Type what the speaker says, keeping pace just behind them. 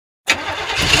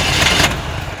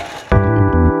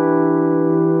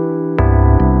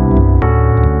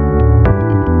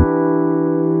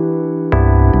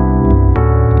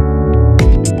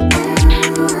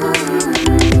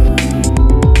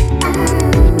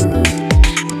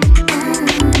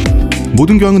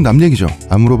모든 교양은 남 얘기죠.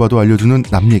 안 물어봐도 알려주는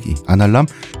남 얘기. 아날람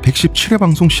 117회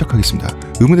방송 시작하겠습니다.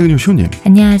 의문의 그녀 시호님.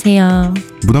 안녕하세요.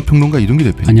 문화평론가 이동기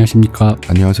대표님. 안녕하십니까.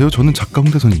 안녕하세요. 저는 작가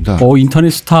홍대선입니다.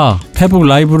 인터넷 스타 페북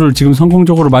라이브를 지금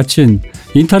성공적으로 마친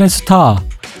인터넷 스타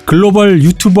글로벌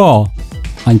유튜버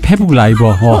아니 페북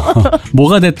라이버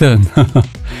뭐가 됐든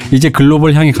이제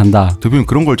글로벌 향해 간다. 대표님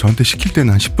그런 걸 저한테 시킬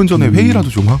때는 한 10분 전에 회의라도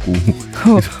좀 하고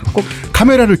꼭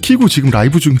카메라를 켜고 지금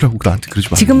라이브 중이라고 나한테 그러지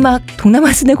마세요. 지금 막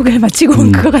동남아 스네고를 마치고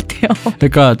온 것 같아요.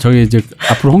 그러니까 저희 이제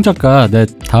앞으로 홍 작가 내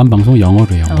다음 방송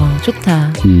영어로 해요.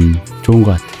 좋다. 좋은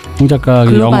것 같아. 홍 작가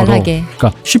영어로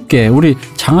그러니까 쉽게 우리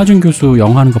장하준 교수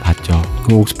영어 하는 거 봤죠.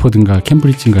 그 옥스퍼드인가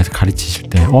캠브리지인가에서 가르치실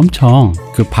때 엄청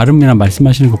그 발음이나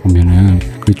말씀하시는 거 보면은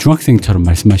그 중학생처럼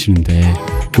말씀하시는데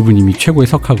그분 이미 최고의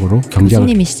석학으로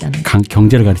교수님이시잖아요.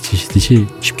 경제를 가르치시듯이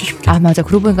쉽게. 아 맞아.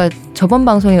 그러고 보니까 저번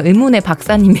방송에 의문의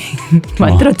박사님이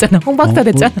만들었잖아. 홍 박사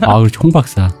됐잖아. 그렇죠. 홍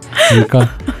박사. 그러니까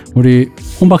우리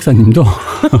홍 박사님도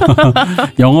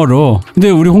영어로. 근데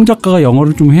우리 홍 작가가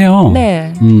영어를 좀 해요.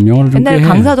 네. 영어를 좀 옛날에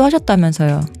강사도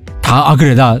하셨다면서요.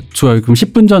 그래. 나 좋아요. 그럼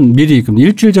 10분 전 미리 그럼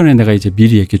일주일 전에 내가 이제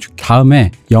미리 얘기해 줄게.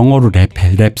 다음에 영어로 랩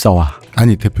써와.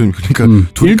 아니 대표님 그러니까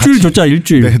둘이 일주일 같이, 줬자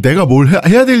일주일. 내가 뭘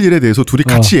해야 될 일에 대해서 둘이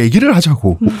같이 얘기를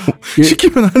하자고.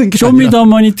 시키면 하는 게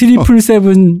쇼미더머니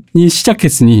 777이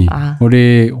시작했으니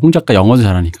우리 홍 작가 영어도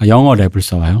잘하니까 영어 랩을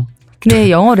써와요.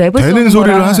 근데 영어 랩을 되는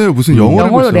소리를 하세요. 무슨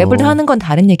영어를 랩을 하는 건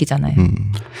다른 얘기잖아요.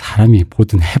 사람이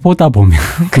뭐든 해보다 보면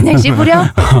그냥 씹으려?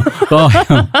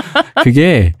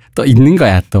 그게 또 있는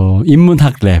거야. 또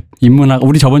인문학 랩, 인문학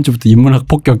우리 저번 주부터 인문학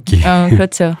폭격기.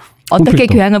 그렇죠. 어떻게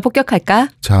교양을 폭격할까?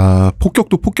 자,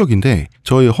 폭격도 폭격인데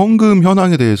저희 헌금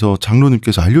현황에 대해서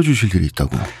장로님께서 알려주실 일이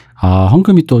있다고.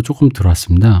 헌금이 또 조금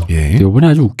들어왔습니다. 예. 이번에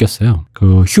아주 웃겼어요.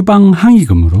 그 휴방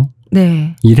항의금으로.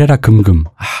 네. 이래라 금금.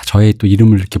 저의 또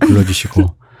이름을 이렇게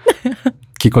불러주시고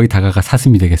기꺼이 다가가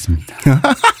사슴이 되겠습니다.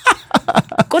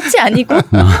 꽃이 아니고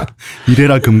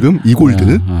이래라 금금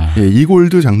이골드. 예,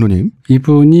 이골드 장로님.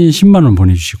 이분이 10만 원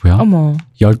보내주시고요. 어머.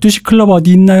 12시 클럽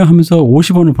어디 있나요? 하면서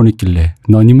 50원을 보냈길래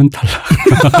너님은 탈락.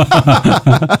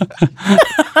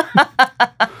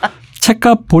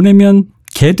 책값 보내면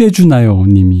개돼 주나요?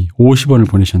 님이 50원을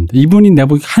보내셨는데 이분이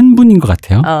내보기 한 분인 것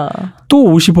같아요. 또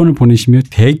 50원을 보내시며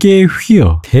대개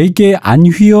휘어 대개 안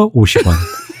휘어 50원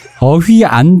어휘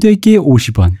안 되게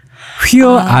 50원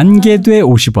휘어 안 개돼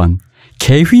 50원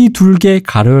개휘 둘개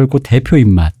가로 열고 대표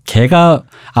입맛 개가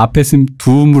앞에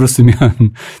두음으로 쓰면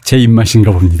제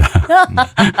입맛인가 봅니다.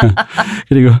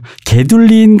 그리고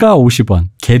개둘리인가 50원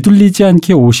개둘리지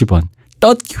않게 50원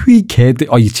떳휘 개돼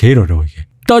이게 제일 어려워 이게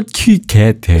떳휘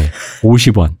개돼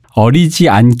 50원 어리지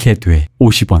않게 돼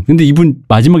 50원 근데 이분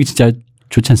마지막이 진짜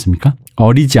좋지 않습니까?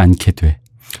 어리지 않게 돼.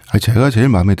 제가 제일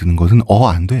마음에 드는 것은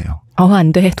안 돼요.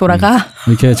 안 돼. 돌아가.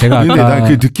 이렇게 제가 아까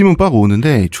그 느낌은 빡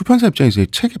오는데 출판사 입장에서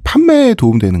책의 판매에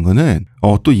도움되는 거는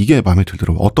또 이게 마음에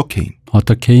들더라고요.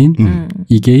 어떻게인?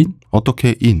 이게인?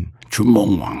 어떻게인?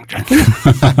 주몽왕전.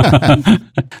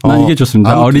 난 이게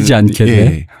좋습니다. 아무튼, 어리지 않게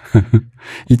돼.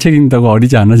 이 책 읽는다고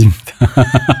어리지 않아집니다.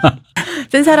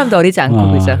 쓴 사람도 어리지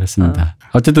않고 그죠. 그렇습니다.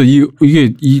 어쨌든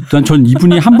전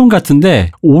이분이 한 분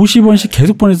같은데 50원씩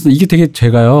계속 보내서 이게 되게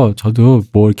저도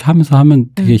뭐 이렇게 하면서 하면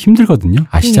되게 힘들거든요.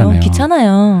 아시잖아요.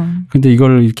 귀찮아요. 근데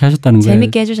이걸 이렇게 하셨다는 거예요.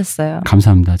 재밌게 해주셨어요.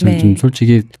 감사합니다. 저는 좀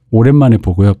솔직히 오랜만에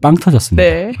보고요. 빵 터졌습니다.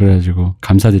 네. 그래가지고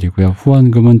감사드리고요.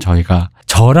 후원금은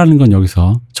저라는 건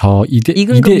여기서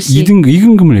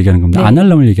이근금을 얘기하는 겁니다. 네.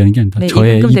 아날람을 얘기하는 게 아니다.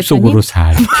 저의 입속으로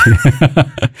살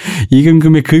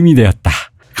이근금의 금이 되었다.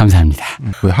 감사합니다.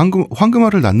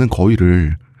 황금알을 낳는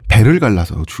거위를 배를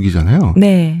갈라서 죽이잖아요.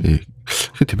 네. 예.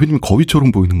 대표님이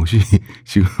거위처럼 보이는 것이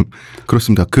지금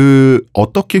그렇습니다.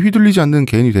 어떻게 휘둘리지 않는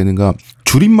개인이 되는가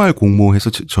줄임말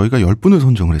공모해서 저희가 10분을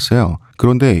선정을 했어요.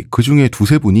 그런데 그중에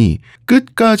 2-3분이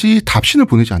끝까지 답신을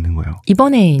보내지 않는 거예요.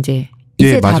 이번에 이제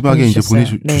마지막에 이제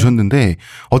보내주셨는데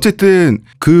어쨌든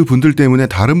그 분들 때문에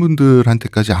다른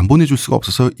분들한테까지 안 보내줄 수가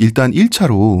없어서 일단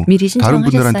 1차로 미리 다른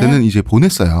분들한테는 이제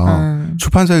보냈어요.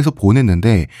 출판사에서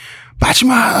보냈는데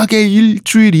마지막에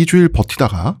 1주일, 2주일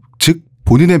버티다가 즉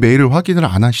본인의 메일을 확인을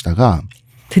안 하시다가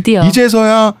드디어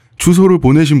이제서야 주소를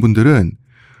보내신 분들은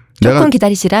조금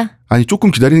기다리시라? 아니 조금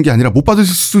기다리는 게 아니라 못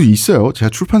받으실 수도 있어요. 제가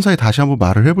출판사에 다시 한번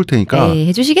말을 해볼 테니까.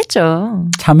 해주시겠죠.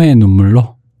 참회의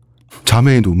눈물로.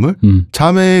 자매의 눈물?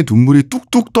 자매의 눈물이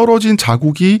뚝뚝 떨어진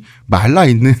자국이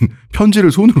말라있는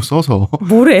편지를 손으로 써서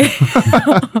뭐래?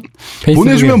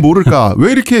 보내주면 모를까?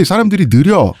 왜 이렇게 사람들이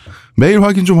느려? 메일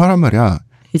확인 좀 하란 말이야.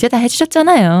 이제 다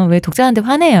해주셨잖아요. 왜 독자한테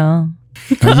화내요?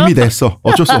 이미 냈어.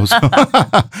 어쩔 수 없어.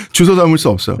 주소 담을 수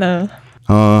없어. 네.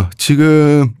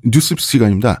 지금 뉴스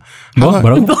시간입니다.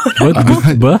 뭐라고?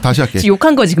 뭐야? 다시 할게.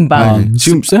 욕한 거 지금 봐.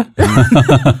 지금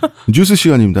뉴스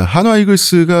시간입니다. 한화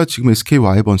이글스가 지금 SK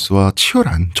와이번스와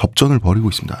치열한 접전을 벌이고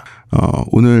있습니다.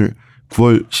 오늘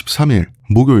 9월 13일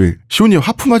목요일 시온님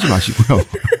하품하지 마시고요.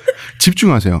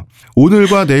 집중하세요.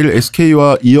 오늘과 내일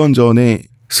SK와 2연전에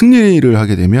승리를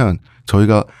하게 되면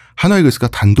저희가 한화 이글스가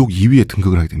단독 2위에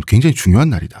등극을 하게 됩니다. 굉장히 중요한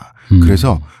날이다.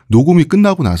 그래서 녹음이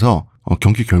끝나고 나서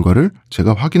경기 결과를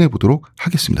제가 확인해 보도록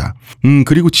하겠습니다.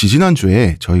 그리고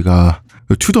지지난주에 저희가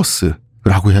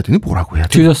튜더스라고 해야 되니 뭐라고 해야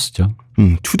되니? 튜더스죠.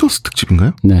 튜더스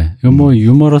특집인가요? 네. 이건 뭐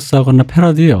유머러스하거나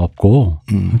패러디 없고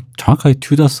정확하게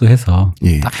튜더스 해서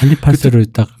딱 헨리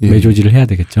 8세를 딱 매조지를 해야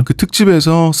되겠죠. 그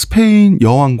특집에서 스페인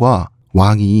여왕과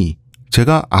왕이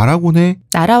제가 아라곤의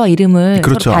나라와 이름을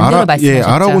그렇죠. 반대로 말씀하셨죠.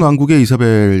 아라곤 왕국의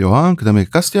이사벨 여왕, 그다음에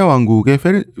카스티아 왕국의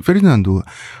페르디난도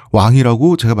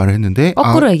왕이라고 제가 말을 했는데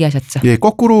거꾸로 얘기하셨죠. 예,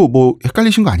 거꾸로 뭐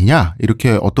헷갈리신 거 아니냐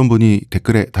이렇게 어떤 분이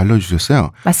댓글에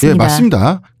달려주셨어요. 맞습니다. 예,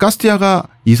 맞습니다. 카스티아가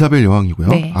이사벨 여왕이고요.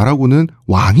 네. 아라곤은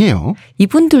왕이에요.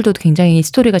 이분들도 굉장히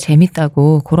스토리가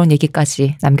재밌다고 그런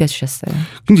얘기까지 남겨주셨어요.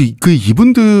 근데 그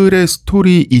이분들의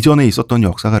스토리 이전에 있었던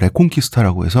역사가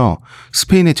레콘키스타라고 해서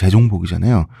스페인의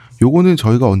재정복이잖아요. 요거는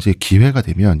저희가 언제 기회가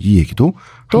되면 이 얘기도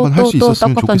한번 할 수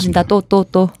있었으면 떡밥 좋겠습니다. 던진다.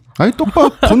 또. 아니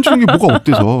떡밥 던지는 게 뭐가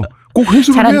어때서 꼭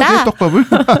회수를 잘한다. 해야 돼 떡밥을.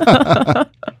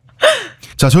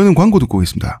 자, 저희는 광고 듣고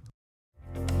오겠습니다.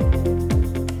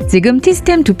 지금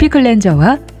티스템 두피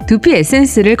클렌저와 두피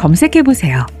에센스를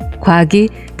검색해보세요. 과학이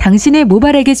당신의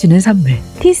모발에게 주는 선물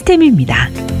티스템입니다.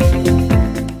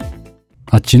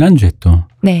 지난주에 또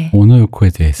네. 오노요코에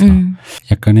대해서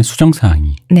약간의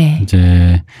수정사항이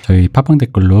이제 저희 팟빵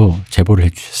댓글로 제보를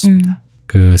해주셨습니다.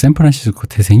 그 샌프란시스코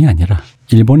태생이 아니라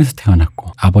일본에서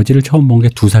태어났고 아버지를 처음 본 게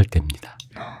 2살 때입니다.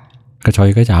 그러니까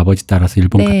저희가 이제 아버지 따라서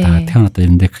일본 갔다가 태어났다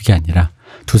이랬는데 그게 아니라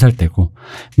 2살 때고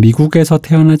미국에서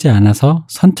태어나지 않아서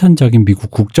선천적인 미국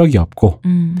국적이 없고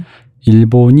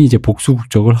일본이 이제 복수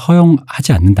국적을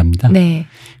허용하지 않는답니다. 네.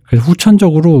 그래서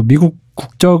후천적으로 미국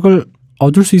국적을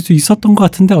얻을 수 있었던 것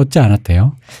같은데 얻지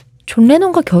않았대요. 존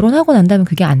레논과 결혼하고 난 다음에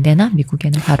그게 안 되나?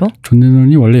 미국에는 바로? 존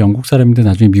레논이 원래 영국 사람인데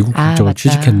나중에 미국 국적을 맞다.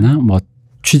 취직했나? 뭐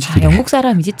취직이래. 영국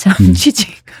사람이지 참.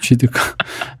 취직.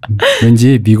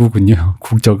 왠지 미국은요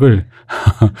국적을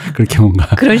그렇게 뭔가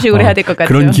그런 식으로 해야 될 것 같아요.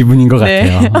 그런 기분인 것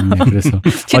네. 같아요. 네, 그래서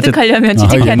취직하려면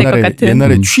취직해야 될 것 같은.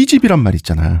 옛날에 취집이란 말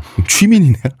있잖아.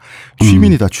 취민이네요.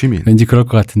 취민이다 취민. 왠지 그럴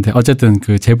것 같은데 어쨌든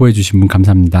그 제보해 주신 분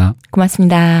감사합니다.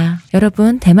 고맙습니다.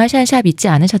 여러분 대마시안 샵 잊지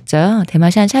않으셨죠?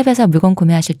 대마시안 샵에서 물건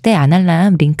구매하실 때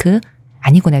아날람 링크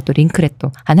아니구나 또 링크래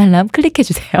또 아날람 클릭해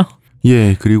주세요.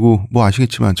 예, 그리고 뭐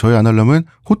아시겠지만 저희 아날람은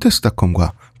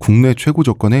호텔스닷컴과 국내 최고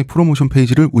조건의 프로모션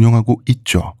페이지를 운영하고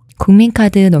있죠.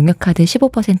 국민카드, 농협카드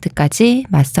 15%까지,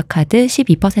 마스터카드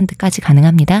 12%까지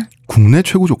가능합니다. 국내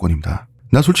최고 조건입니다.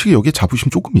 나 솔직히 여기에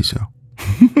자부심 조금 있어요.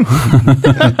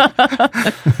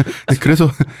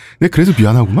 그래서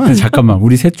미안하구만. 잠깐만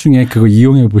우리 셋 중에 그거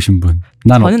이용해 보신 분?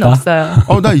 난 저는 없다.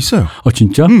 없어요. 나 있어요.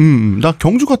 진짜? 나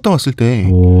경주 갔다 왔을 때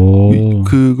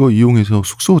그거 이용해서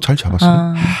숙소 잘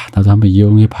잡았어요. 나도 한번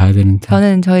이용해 봐야 되는데.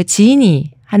 저는 저의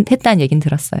지인이 했다는 얘기는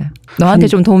들었어요. 너한테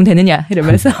좀 도움 되느냐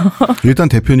이러면서. 일단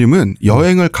대표님은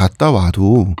여행을 갔다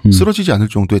와도 쓰러지지 않을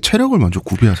정도의 체력을 먼저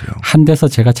구비하세요. 한 데서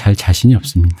제가 잘 자신이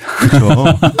없습니다.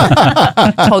 그렇죠.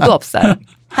 저도 없어요.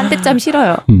 한 대짬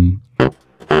싫어요.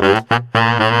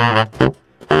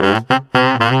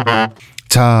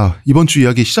 자, 이번 주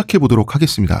이야기 시작해 보도록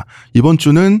하겠습니다. 이번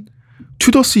주는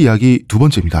튜더스 이야기 두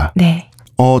번째입니다. 네.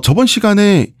 저번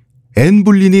시간에 앤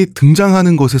불린이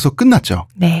등장하는 것에서 끝났죠.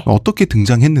 네. 어떻게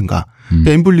등장했는가.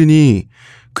 앤 불린이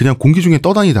그냥 공기 중에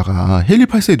떠다니다가 헨리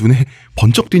 8세의 눈에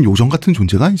번쩍 띈 요정 같은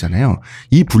존재가 아니잖아요.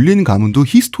 이 불린 가문도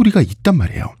히스토리가 있단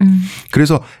말이에요.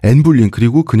 그래서 앤 불린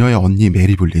그리고 그녀의 언니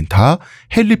메리 불린 다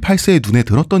헨리 8세의 눈에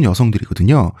들었던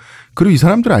여성들이거든요. 그리고 이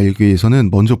사람들을 알기 위해서는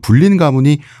먼저 불린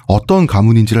가문이 어떤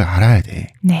가문인지를 알아야 돼.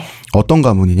 네. 어떤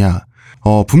가문이냐.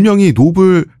 분명히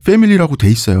노블 패밀리라고 돼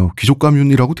있어요. 귀족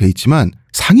가문이라고 돼 있지만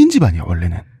상인 집안이야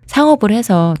원래는. 상업을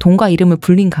해서 돈과 이름을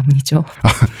불린 가문이죠.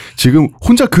 지금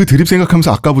혼자 그 드립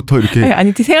생각하면서 아까부터 이렇게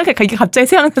아니 생각해 이게 갑자기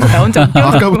생각나서 나 혼자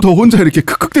아까부터 혼자 이렇게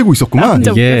크크대고 있었구만.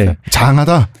 이게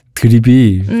장하다.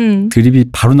 드립이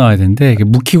바로 나와야 되는데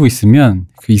묵히고 있으면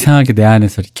그 이상하게 내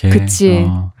안에서 이렇게 그치.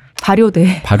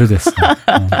 발효됐어.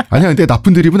 아니야, 근데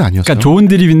나쁜 드립은 아니었어요. 그러니까 좋은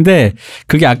드립인데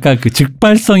그게 아까 그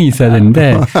즉발성이 있어야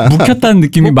되는데 묵혔다는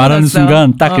느낌이 말하는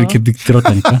순간 딱 이렇게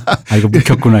들었다니까. 이거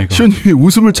묵혔구나 이거. 시원님이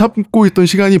웃음을 참고 있던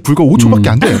시간이 불과 5초밖에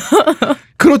안 돼.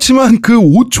 그렇지만 그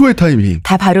 5초의 타이밍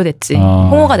다 발효됐지.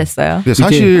 홍어가 됐어요. 근데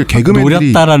사실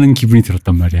개그맨들이 노렸다라는 기분이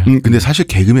들었단 말이야. 근데 사실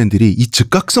개그맨들이 이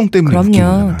즉각성 때문에 웃기는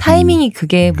그럼요. 거잖아. 타이밍이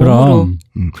그게 몸으로.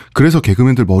 그래서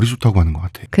개그맨들 머리 좋다고 하는 것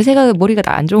같아. 그래서 제가 머리가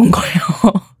안 좋은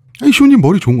거예요. 시호님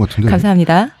머리 좋은 것 같은데.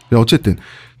 감사합니다. 어쨌든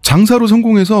장사로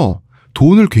성공해서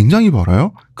돈을 굉장히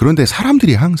벌어요. 그런데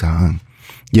사람들이 항상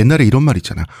옛날에 이런 말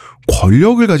있잖아.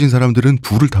 권력을 가진 사람들은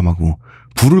부를 탐하고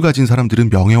부를 가진 사람들은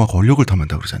명예와 권력을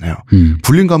탐한다 그러잖아요.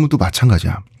 불린 가문도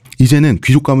마찬가지야. 이제는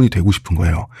귀족 가문이 되고 싶은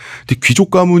거예요. 근데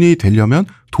귀족 가문이 되려면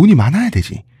돈이 많아야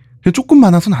되지. 조금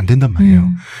많아서는 안 된단 말이에요.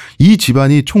 이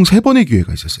집안이 총 3번의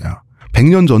기회가 있었어요.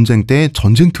 100년 전쟁 때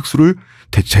전쟁 특수를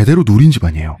제대로 누린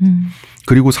집안이에요.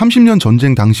 그리고 30년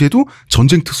전쟁 당시에도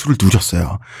전쟁 특수를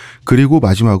누렸어요. 그리고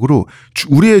마지막으로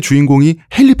우리의 주인공이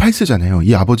헨리 8세잖아요.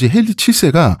 이 아버지 헨리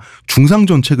 7세가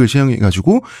중상전책을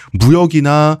시행해가지고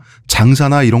무역이나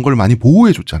장사나 이런 걸 많이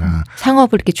보호해줬잖아.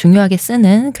 상업을 이렇게 중요하게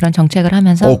쓰는 그런 정책을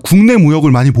하면서 국내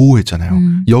무역을 많이 보호했잖아요.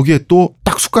 여기에 또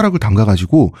딱 숟가락을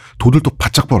담가가지고 돈을 또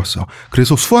바짝 벌었어.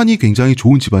 그래서 수완이 굉장히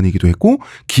좋은 집안이기도 했고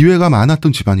기회가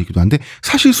많았던 집안이기도 한데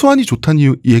사실 수완이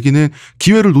좋다는 얘기는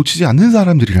기회를 놓치지 않는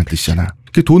사람들이란 뜻이잖아.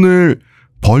 돈을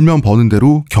벌면 버는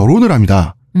대로 결혼을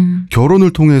합니다.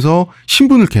 결혼을 통해서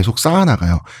신분을 계속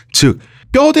쌓아나가요. 즉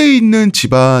뼈대 있는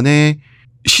집안에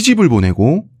시집을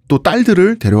보내고 또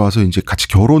딸들을 데려와서 이제 같이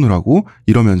결혼을 하고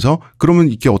이러면서 그러면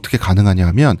이게 어떻게 가능하냐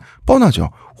하면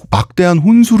뻔하죠. 막대한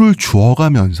혼수를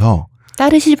주어가면서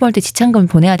딸을 시집할 때 지참금을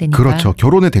보내야 되니까. 그렇죠.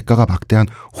 결혼의 대가가 막대한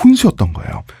혼수였던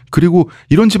거예요. 그리고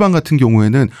이런 집안 같은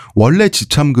경우에는 원래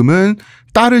지참금은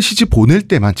딸을 시집 보낼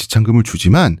때만 지참금을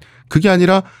주지만 그게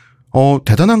아니라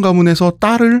대단한 가문에서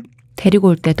딸을 데리고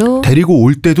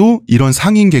올 때도 이런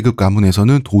상인 계급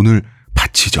가문에서는 돈을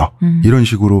바치죠. 이런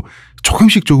식으로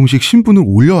조금씩 신분을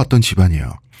올려왔던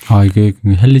집안이에요. 이게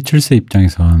헨리 7세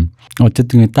입장에선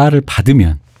어쨌든 딸을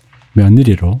받으면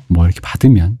며느리로 뭐 이렇게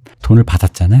받으면 돈을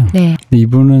받았잖아요. 네. 근데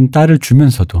이분은 딸을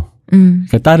주면서도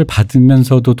그러니까 딸을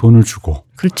받으면서도 돈을 주고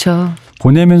그렇죠.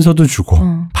 보내면서도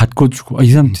주고 받고 주고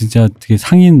이 사람 진짜 되게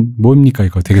상인 뭡니까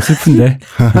이거 되게 슬픈데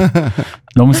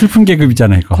너무 슬픈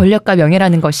계급이잖아요 이거. 권력과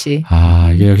명예라는 것이.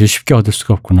 이게 역시 쉽게 얻을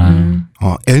수가 없구나.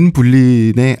 앤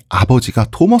불린의 아버지가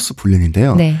토머스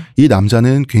불린인데요. 네. 이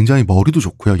남자는 굉장히 머리도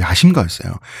좋고요.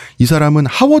 야심가였어요. 이 사람은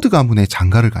하워드 가문에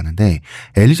장가를 가는데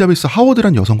엘리자베스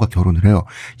하워드란 여성과 결혼을 해요.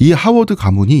 이 하워드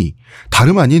가문이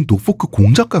다름 아닌 노포크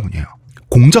공작 가문이에요.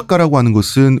 공작가라고 하는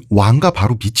것은 왕과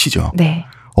바로 밑이죠. 네.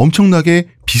 엄청나게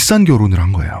비싼 결혼을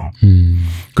한 거예요.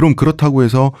 그럼 그렇다고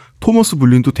해서 토머스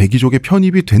불린도 대귀족에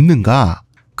편입이 됐는가?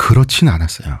 그렇진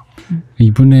않았어요.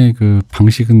 이분의 그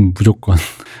방식은 무조건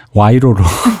와이로로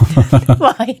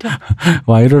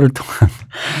와이로를 통한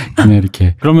그냥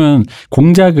이렇게. 그러면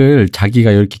공작을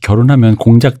자기가 이렇게 결혼하면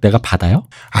공작 내가 받아요?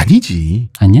 아니지.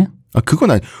 아니야?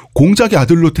 그건 아니. 공작의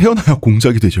아들로 태어나야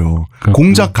공작이 되죠. 그렇구나.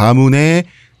 공작 가문의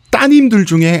따님들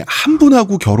중에 한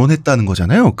분하고 결혼했다는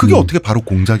거잖아요. 그게 어떻게 바로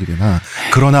공작이 되나.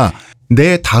 그러나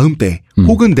내 다음 때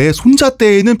혹은 내 손자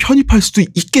때에는 편입할 수도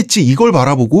있겠지. 이걸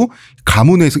바라보고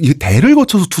가문에서 이게 대를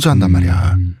거쳐서 투자한단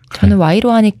말이야. 저는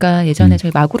와이로 하니까 예전에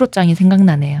저희 마구로짱이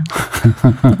생각나네요.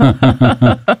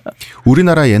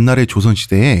 우리나라 옛날에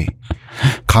조선시대에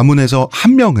가문에서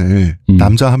한 명을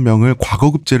남자 한 명을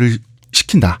과거급제를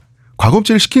시킨다.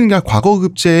 과거급제를 시키는 게 아니라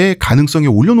과거급제의 가능성에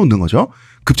올려놓는 거죠.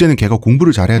 급제는 걔가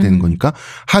공부를 잘해야 되는 거니까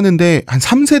하는데 한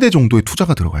 3세대 정도의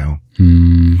투자가 들어가요.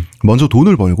 먼저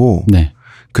돈을 벌고 네.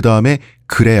 그다음에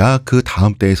그래야 그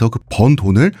다음 때에서 그 번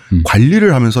돈을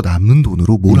관리를 하면서 남는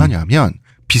돈으로 뭘 하냐면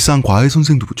비싼 과외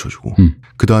선생도 붙여주고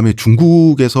그다음에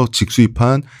중국에서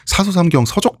직수입한 사서삼경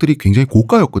서적들이 굉장히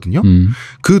고가였거든요.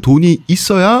 그 돈이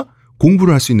있어야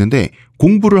공부를 할 수 있는데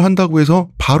공부를 한다고 해서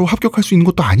바로 합격할 수 있는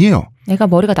것도 아니에요. 내가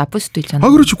머리가 나쁠 수도 있잖아.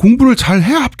 그렇지. 공부를 잘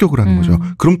해야 합격을 하는 거죠.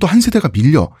 그럼 또 한 세대가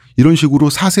밀려. 이런 식으로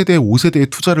 4세대,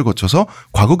 5세대의 투자를 거쳐서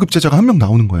과거급제자가 한 명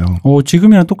나오는 거예요.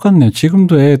 지금이랑 똑같네요.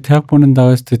 지금도 애 대학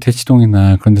보낸다고 했을 때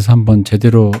대치동이나 그런 데서 한번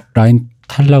제대로 라인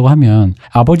타려고 하면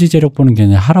아버지 재력 보는 게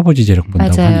아니라 할아버지 재력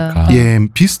본다고 맞아요. 하니까. 예,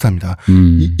 비슷합니다.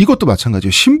 이것도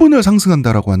마찬가지예요. 신분을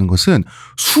상승한다라고 하는 것은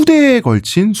수대에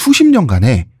걸친 수십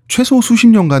년간의 최소 수십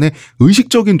년간의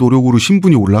의식적인 노력으로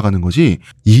신분이 올라가는 거지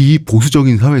이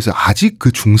보수적인 사회에서 아직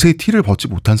그 중세의 티를 벗지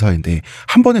못한 사회인데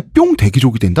한 번에 뿅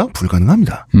대기족이 된다?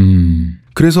 불가능합니다.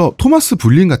 그래서 토마스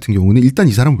불린 같은 경우는 일단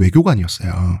이 사람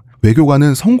외교관이었어요.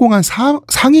 외교관은 성공한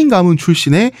상인 가문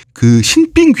출신의 그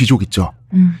신빙 귀족 있죠.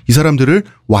 이 사람들을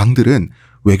왕들은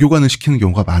외교관을 시키는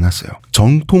경우가 많았어요.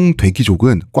 정통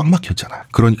대귀족은 꽉 막혔잖아.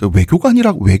 그러니까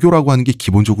외교라고 하는 게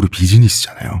기본적으로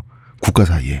비즈니스잖아요. 국가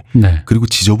사이에. 네. 그리고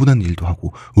지저분한 일도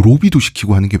하고 로비도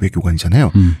시키고 하는 게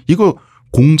외교관이잖아요. 이거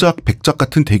공작, 백작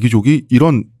같은 대귀족이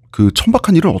이런 그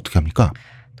천박한 일을 어떻게 합니까?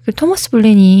 그 토머스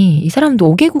불린이 이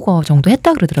사람도 5개국어 정도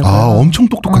했다 그러더라고요. 엄청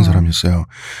똑똑한 사람이었어요.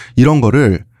 이런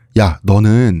거를 야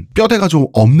너는 뼈대가 좀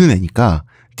없는 애니까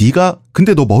네가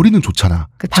근데 너 머리는 좋잖아.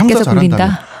 그 밖에서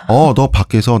굴린다. 너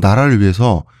밖에서 나라를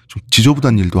위해서 좀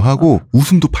지저분한 일도 하고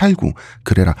웃음도 팔고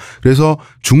그래라. 그래서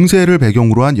중세를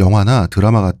배경으로 한 영화나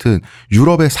드라마 같은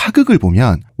유럽의 사극을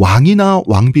보면 왕이나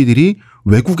왕비들이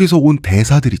외국에서 온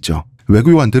대사들 있죠.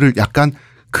 외교관들을 약간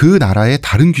그 나라의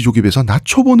다른 귀족에 비해서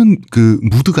낮춰보는 그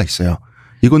무드가 있어요.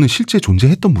 이거는 실제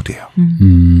존재했던 무드예요.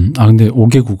 근데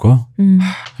 5개국어?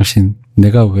 역시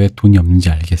내가 왜 돈이 없는지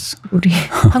알겠어. 우리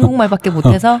한국말밖에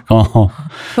못해서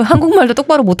한국말도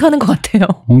똑바로 못하는 것 같아요.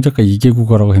 홍 작가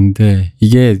 2개국어라고 했는데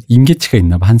이게 임계치가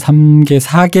있나 봐. 한 3개,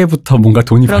 4개부터 뭔가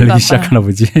돈이 발리기 시작하나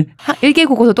보지.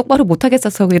 1개국어도 똑바로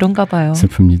못하겠어서 이런가 봐요.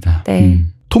 슬픕니다. 네.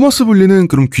 토머스 불린은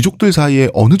그럼 귀족들 사이에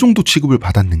어느 정도 취급을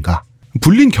받았는가?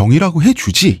 불린 경이라고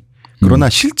해주지. 그러나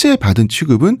실제 받은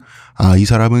취급은 이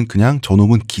사람은 그냥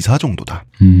저놈은 기사 정도다.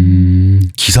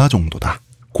 기사 정도다.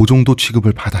 그 정도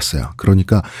취급을 받았어요.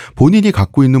 그러니까 본인이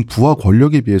갖고 있는 부와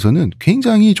권력에 비해서는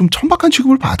굉장히 좀 천박한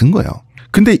취급을 받은 거예요.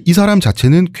 근데 이 사람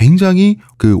자체는 굉장히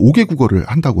그 5개국어를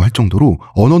한다고 할 정도로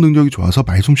언어 능력이 좋아서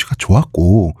말솜씨가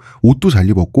좋았고 옷도 잘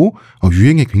입었고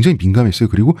유행에 굉장히 민감했어요.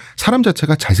 그리고 사람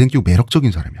자체가 잘생기고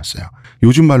매력적인 사람이었어요.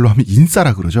 요즘 말로 하면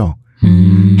인싸라 그러죠.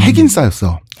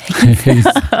 핵인싸였어.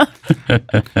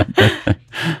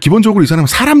 기본적으로 이 사람은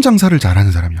사람 장사를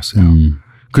잘하는 사람이었어요.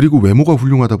 그리고 외모가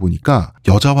훌륭하다 보니까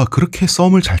여자와 그렇게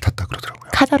썸을 잘 탔다 그러더라고요.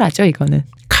 카더라죠 이거는.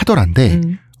 카더라인데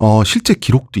실제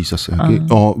기록도 있었어요.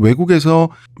 외국에서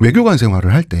외교관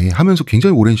생활을 할 때 하면서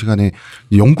굉장히 오랜 시간에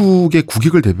영국의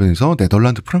국익을 대변해서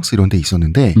네덜란드, 프랑스 이런 데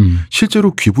있었는데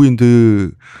실제로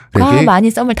귀부인들에게 많이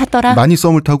썸을 탔더라. 많이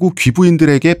썸을 타고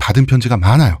귀부인들에게 받은 편지가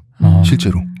많아요.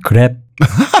 실제로. 그랩.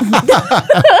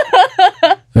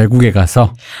 외국에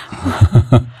가서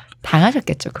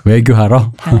당하셨겠죠.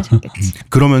 외교하러. 당하셨겠지.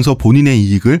 그러면서 본인의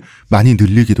이익을 많이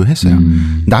늘리기도 했어요.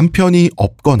 남편이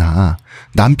없거나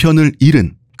남편을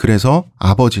잃은 그래서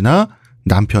아버지나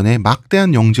남편의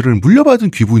막대한 영지를 물려받은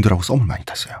귀부인들하고 썸을 많이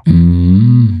탔어요.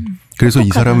 그래서 똑똑하다. 이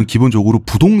사람은 기본적으로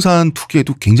부동산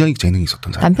투기에도 굉장히 재능이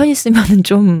있었던 사람. 남편 있으면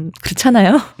좀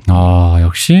그렇잖아요.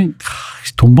 역시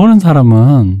돈 버는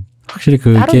사람은 확실히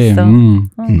그게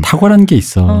탁월한 게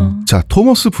있어. 자,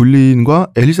 토머스 불린과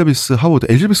엘리자베스 하워드,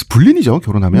 엘리자베스 불린이죠,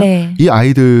 결혼하면. 네. 이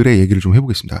아이들의 얘기를 좀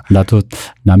해보겠습니다. 나도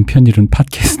남편 잃은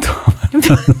팟캐스터.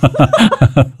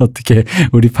 어떻게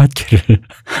우리 팟캐를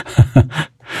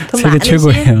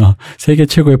세계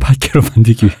최고의 팟캐로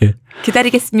만들기 위해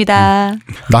기다리겠습니다.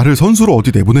 나를 선수로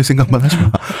어디 내보낼 생각만 하지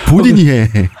마. 본인이 해.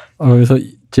 그래서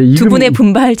두 분의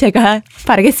분발 제가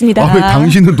바라겠습니다. 왜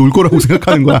당신은 놀 거라고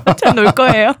생각하는 거야? 전 놀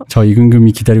거예요. 저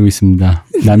이근금이 기다리고 있습니다.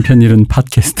 남편 잃은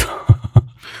팟캐스터.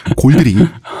 골들이.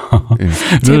 네.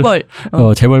 재벌.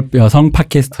 재벌 여성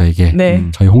팟캐스터에게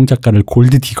저희 홍 작가를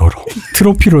골드디거로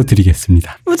트로피로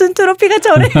드리겠습니다. 무슨 트로피가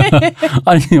저래?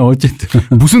 아니 어쨌든.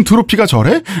 무슨 트로피가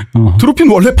저래? 트로피는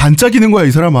원래 반짝이는 거야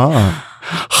이 사람아.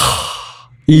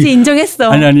 이제 인정했어.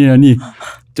 아니.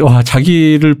 와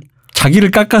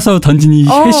자기를 깎아서 던진 이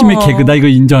회심의 개그 나 이거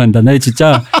인정한다. 나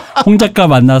진짜 홍 작가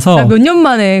만나서 몇 년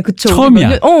만에 그쵸.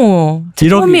 처음이야.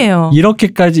 처음이에요.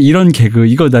 이렇게까지 이런 개그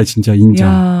이거 나 진짜 인정.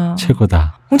 야.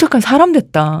 최고다. 홍 작가 사람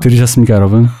됐다. 들으셨습니까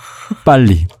여러분?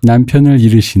 빨리 남편을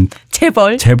잃으신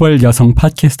재벌 여성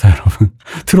팟캐스터 여러분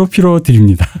트로피로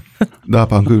드립니다. 나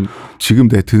방금 지금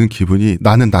내 드는 기분이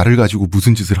나는 나를 가지고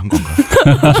무슨 짓을 한 건가.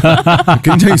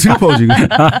 굉장히 슬퍼 지금.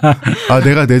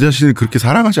 내가 내 자신을 그렇게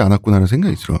사랑하지 않았구나라는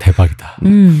생각이 들어. 대박이다.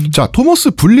 자,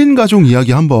 토머스 불린 가족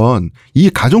이야기 한번 이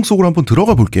가정 속으로 한번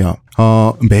들어가 볼게요.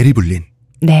 메리 불린.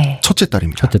 네. 첫째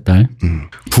딸입니다. 첫째 딸.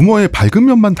 부모의 밝은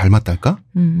면만 닮았달까?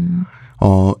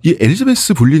 이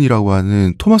엘리자베스 불린이라고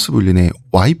하는 토머스 불린의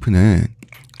와이프는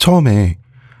처음에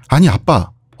아니 아빠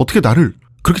어떻게 나를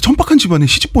그렇게 천박한 집안에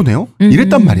시집 보내요?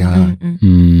 이랬단 말이야.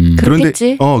 그런데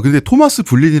근데 토마스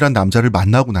불린이란 남자를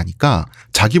만나고 나니까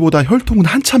자기보다 혈통은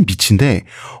한참 미친데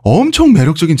엄청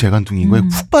매력적인 재간둥이인 거에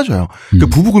푹 빠져요. 그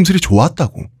부부 금슬이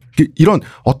좋았다고. 이런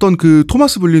어떤 그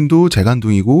토마스 불린도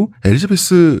재간둥이고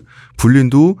엘리자베스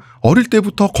불린도 어릴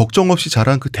때부터 걱정 없이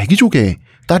자란 그 대귀족의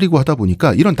딸이고 하다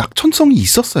보니까 이런 낙천성이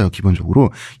있었어요.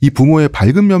 기본적으로 이 부모의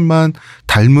밝은 면만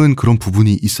닮은 그런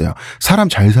부분이 있어요. 사람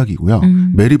잘 사귀고요.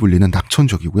 메리 불린은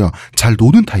낙천적이고요. 잘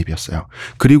노는 타입이었어요.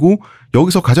 그리고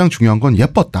여기서 가장 중요한 건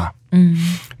예뻤다.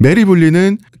 메리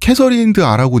불린은 캐서린 드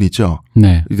아라곤 있죠.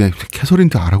 네. 이제 캐서린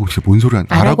드 아라곤이 뭔 소리야?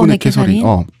 아라곤의 캐서린.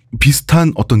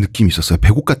 비슷한 어떤 느낌이 있었어요.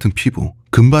 배곡 같은 피부,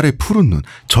 금발의 푸른 눈,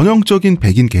 전형적인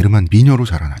백인 게르만 미녀로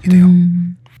자라나게 돼요.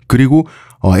 그리고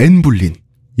앤 불린,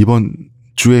 이번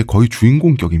주의 거의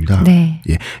주인공격입니다. 네.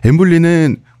 예,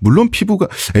 엠블린은 물론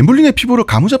엠블린의 피부를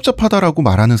가무잡잡하다라고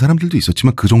말하는 사람들도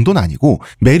있었지만 그 정도는 아니고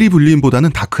메리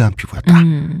블린보다는 다크한 피부였다.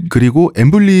 그리고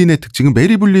엠블린의 특징은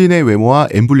메리 블린의 외모와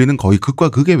엠블린은 거의 극과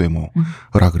극의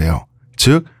외모라 그래요.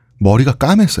 즉 머리가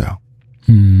까맸어요.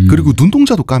 그리고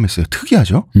눈동자도 까맸어요.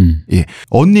 특이하죠? 예.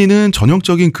 언니는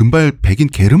전형적인 금발 백인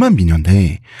게르만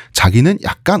미녀인데 자기는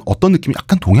약간 어떤 느낌이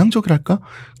약간 동양적이랄까?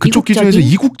 그쪽 기준에서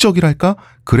이국적이랄까?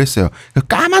 그랬어요.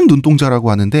 까만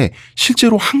눈동자라고 하는데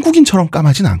실제로 한국인처럼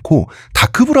까마진 않고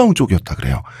다크브라운 쪽이었다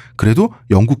그래요. 그래도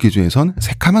영국 기준에선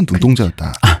새카만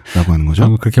눈동자였다라고 하는 거죠.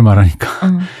 방금 그렇게 말하니까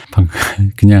방금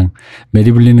그냥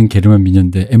메리 블린은 게르만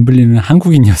미녀인데 엠블린은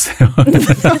한국인이었어요.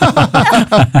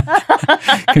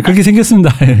 그렇게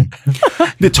생겼습니다.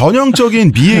 근데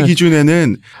전형적인 미의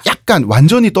기준에는 약간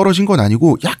완전히 떨어진 건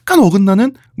아니고 약간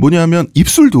어긋나는 뭐냐면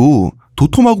입술도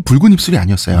도톰하고 붉은 입술이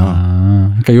아니었어요.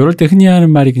 그러니까 이럴 때 흔히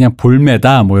하는 말이 그냥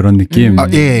볼매다 뭐 이런 느낌.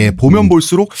 예. 보면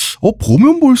볼수록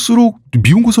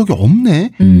미운 구석이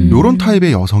없네. 이런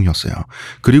타입의 여성이었어요.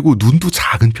 그리고 눈도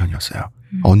작은 편이었어요.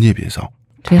 언니에 비해서.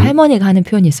 저희 할머니가 하는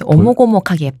표현이 있어요.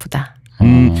 오목오목하게 예쁘다.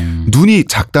 눈이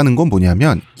작다는 건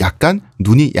뭐냐면 약간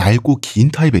눈이 얇고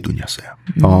긴 타입의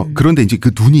눈이었어요. 그런데 이제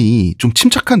그 눈이 좀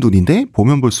침착한 눈인데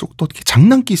보면 볼수록 또 이렇게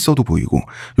장난기 있어도 보이고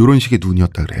이런 식의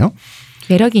눈이었다 그래요.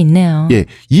 매력이 있네요. 예,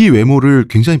 이 외모를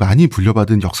굉장히 많이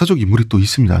불려받은 역사적 인물이 또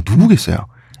있습니다. 누구겠어요?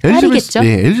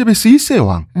 엘리자베스 1세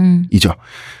왕이죠.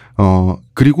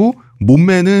 그리고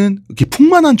몸매는 이렇게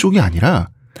풍만한 쪽이 아니라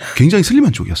굉장히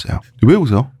슬림한 쪽이었어요. 왜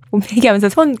웃어요? 몸 얘기하면서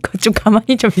손 좀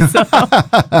가만히 좀 있어요.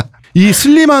 이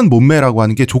슬림한 몸매라고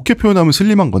하는 게 좋게 표현하면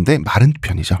슬림한 건데 마른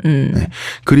편이죠. 네.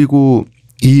 그리고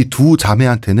이 두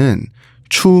자매한테는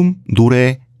춤,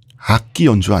 노래, 악기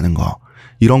연주하는 거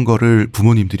이런 거를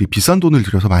부모님들이 비싼 돈을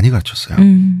들여서 많이 가르쳤어요.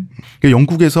 그러니까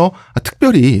영국에서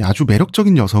특별히 아주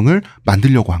매력적인 여성을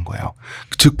만들려고 한 거예요.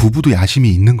 즉 부부도 야심이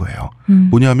있는 거예요.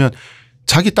 뭐냐면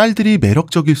자기 딸들이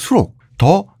매력적일수록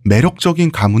더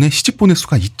매력적인 가문에 시집 보낼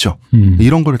수가 있죠.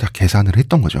 이런 거를 다 계산을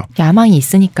했던 거죠. 야망이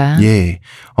있으니까. 예.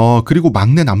 그리고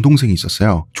막내 남동생이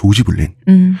있었어요. 조지 블린.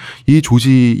 이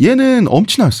조지 얘는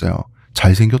엄친아였어요.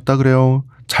 잘생겼다 그래요.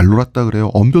 잘 놀았다 그래요.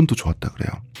 언변도 좋았다 그래요.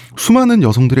 수많은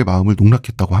여성들의 마음을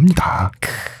농락했다고 합니다.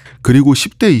 그리고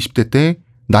 10대, 20대 때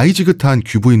나이 지긋한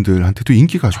귀부인들한테도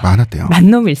인기가 아주 많았대요.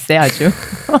 만놈일세 아주.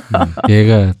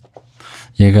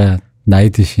 얘가 나이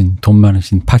드신 돈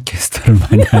많으신 팟캐스터를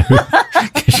많이 알고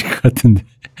계실 것 같은데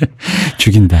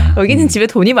죽인다. 여기는 집에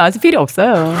돈이 많아서 필요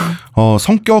없어요.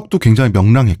 성격도 굉장히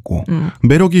명랑했고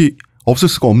매력이 없을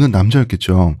수가 없는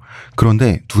남자였겠죠.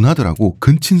 그런데 누나들하고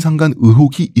근친상간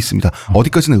의혹이 있습니다.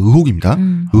 어디까지나 의혹입니다.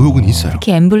 의혹은 있어요.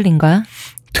 특히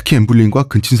엠블린과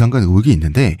근친상간 의혹이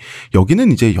있는데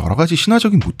여기는 이제 여러 가지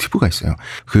신화적인 모티브가 있어요.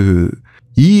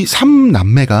 이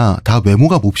 3남매가 다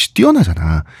외모가 몹시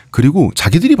뛰어나잖아. 그리고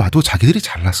자기들이 봐도 자기들이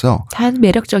잘났어. 다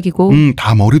매력적이고.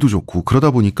 다 머리도 좋고.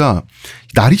 그러다 보니까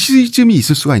나르시즘이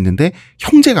있을 수가 있는데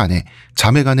형제 간에,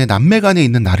 자매 간에, 남매 간에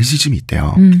있는 나르시즘이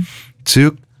있대요.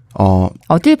 즉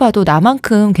어딜 봐도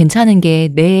나만큼 괜찮은 게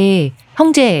내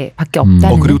형제밖에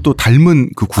없다는. 그리고 또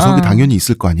닮은 그 구석이 당연히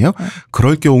있을 거 아니에요?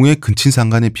 그럴 경우에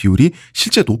근친상간의 비율이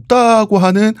실제 높다고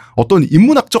하는 어떤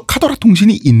인문학적 카더라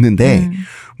통신이 있는데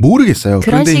모르겠어요.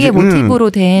 그런 그런데 식의 이제, 모티브로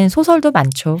된 소설도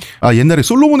많죠. 옛날에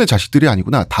솔로몬의 자식들이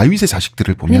아니구나. 다윗의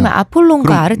자식들을 보면. 아니면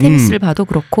아폴론과 아르테미스를 봐도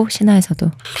그렇고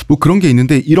신화에서도. 뭐 그런 게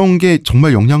있는데 이런 게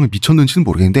정말 영향을 미쳤는지는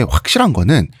모르겠는데 확실한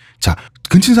거는 자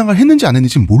근친상간을 했는지 안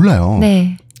했는지는 몰라요.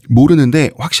 네.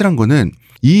 모르는데 확실한 거는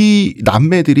이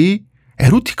남매들이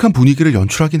에로틱한 분위기를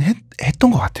연출하긴 했던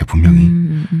것 같아요. 분명히.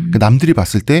 그러니까 남들이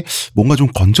봤을 때 뭔가 좀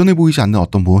건전해 보이지 않는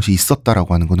어떤 무엇이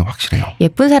있었다라고 하는 거는 확실해요.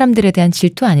 예쁜 사람들에 대한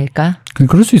질투 아닐까?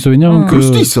 그럴 수 있어. 왜냐하면 그럴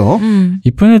수도 있어.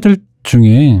 이쁜 애들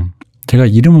중에 제가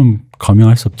이름은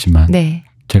거명할 수 없지만 네.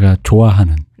 제가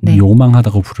좋아하는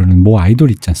요망하다고 부르는 모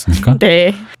아이돌 있지 않습니까?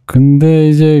 네. 근데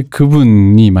이제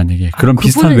그분이 만약에 그런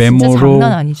비슷한 외모로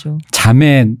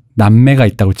자매 남매가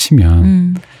있다고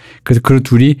치면 그래서 그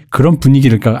둘이 그런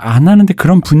분위기를 그러니까 안 하는데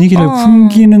그런 분위기를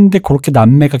풍기는데 그렇게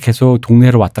남매가 계속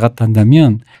동네로 왔다 갔다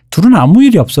한다면 둘은 아무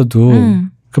일이 없어도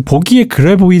그 보기에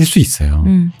그래 보일 수 있어요.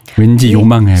 왠지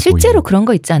요망해 실제로 보이는. 그런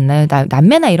거 있지 않나요?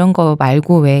 남매나 이런 거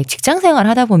말고 왜 직장 생활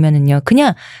하다 보면은요.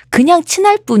 그냥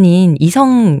친할 뿐인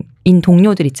이성인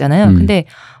동료들 있잖아요. 근데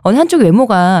어느 한쪽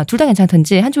외모가 둘 다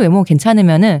괜찮던지 한쪽 외모가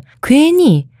괜찮으면은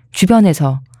괜히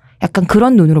주변에서 약간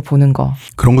그런 눈으로 보는 거.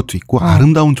 그런 것도 있고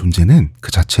아름다운 존재는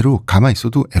그 자체로 가만히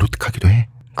있어도 에로틱하기도 해.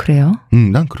 그래요?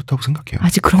 난 그렇다고 생각해요.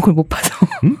 아직 그런 걸 못 봐서.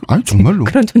 아니 정말로.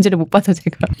 그런 존재를 못 봐서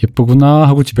제가. 예쁘구나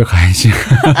하고 집에 가야지.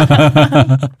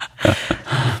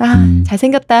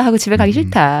 잘생겼다 하고 집에 가기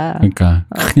싫다. 그러니까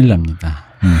큰일 납니다.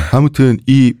 아무튼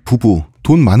이 부부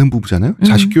돈 많은 부부잖아요.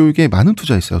 자식 교육에 많은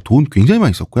투자했어요. 돈 굉장히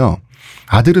많이 썼고요.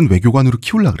 아들은 외교관으로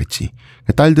키우려고 그랬지.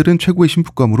 딸들은 최고의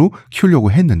신부감으로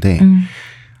키우려고 했는데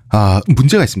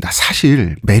문제가 있습니다.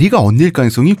 사실 메리가 언니일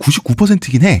가능성이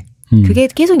 99%이긴 해. 그게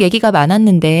계속 얘기가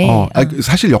많았는데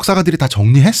사실 역사가들이 다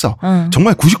정리했어.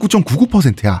 정말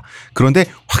 99.99%야. 그런데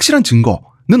확실한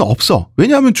증거는 없어.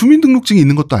 왜냐하면 주민등록증이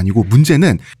있는 것도 아니고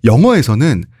문제는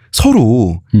영어에서는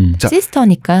서로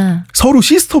시스터니까 서로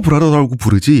시스터 브라더라고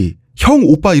부르지 형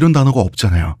오빠 이런 단어가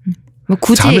없잖아요. 뭐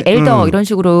굳이 자매, 엘더 이런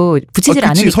식으로 붙이질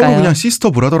않으니까요. 서로 그냥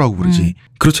시스터 브라더라고 부르지.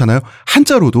 그렇잖아요.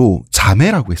 한자로도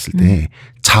자매라고 했을 때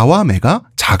자와 매가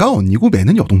자가 언니고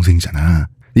매는 여동생이잖아.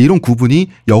 이런 구분이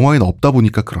영화에는 없다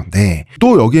보니까 그런데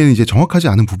또 여기에는 이제 정확하지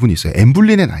않은 부분이 있어요.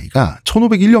 엠블린의 나이가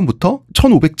 1501년부터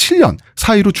 1507년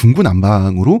사이로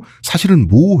중구난방으로 사실은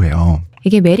모호해요.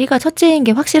 이게 메리가 첫째인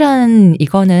게 확실한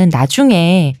이거는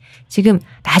나중에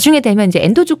되면 이제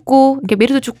앤도 죽고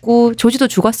메리도 죽고 조지도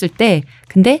죽었을 때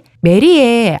근데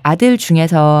메리의 아들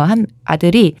중에서 한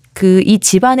아들이 이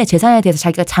집안의 재산에 대해서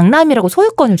자기가 장남이라고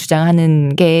소유권을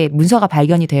주장하는 게 문서가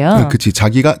발견이 돼요. 그렇지.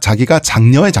 자기가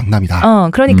장녀의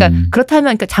장남이다. 그러니까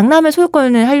그렇다면 장남의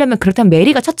소유권을 하려면 그렇다면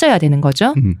메리가 첫째여야 되는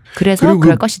거죠. 그래서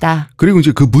그럴 것이다. 그리고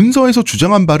이제 그 문서에서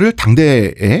주장한 바를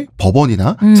당대의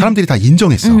법원이나 사람들이 다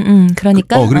인정했어.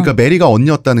 그러니까 메리가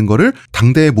언니였다는 거를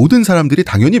당대의 모든 사람들이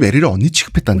당연히 메리를 언니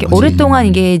취급했다는 거지. 오랫동안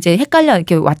이게 이제 헷갈려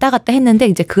이렇게 왔다 갔다 했는데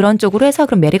이제 그런 쪽으로 해서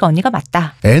그럼 메리가 언니가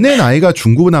맞다. 앤의 나이가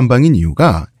중구난방인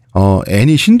이유가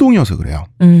앤이 신동이어서 그래요.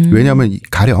 왜냐하면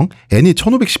가령 앤이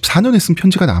 1514년에 쓴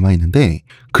편지가 남아있는데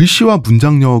글씨와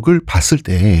문장력을 봤을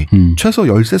때 최소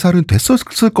 13살은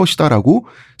됐었을 것이다라고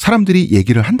사람들이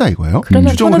얘기를 한다 이거예요.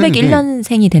 그러면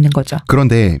 1501년생이 되는 거죠.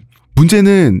 그런데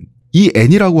문제는 이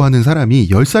앤이라고 하는 사람이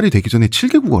 10살이 되기 전에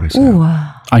 7개국어를 했어요.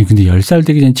 우와. 아니 근데 10살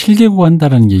되기 전에 7개국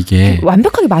한다라는 게 이게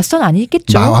완벽하게 마스터는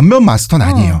아니겠죠. 완벽 마스터는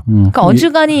아니에요. 그러니까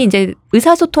어지간히 이제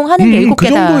의사소통하는 게 7개다. 그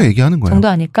정도 얘기하는 거예요. 정도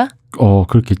아닐까?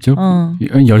 그렇겠죠.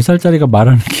 10살짜리가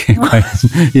말하는 게 과연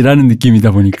이라는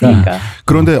느낌이다 보니까.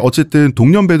 그런데 어쨌든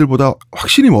동년배들보다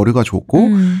확실히 머리가 좋고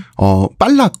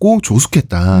빨랐고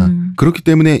조숙했다. 그렇기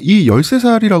때문에 이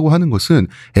 13살이라고 하는 것은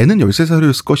애는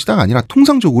 13살이었을 것이다가 아니라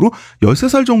통상적으로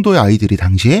 13살 정도의 아이들이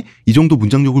당시에 이 정도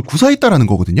문장력을 구사했다라는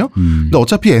거거든요. 근데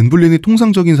어차피 엠블린이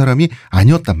통상적인 사람이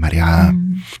아니었단 말이야.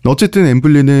 어쨌든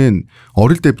엠블린은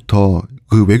어릴 때부터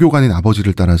그 외교관인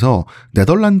아버지를 따라서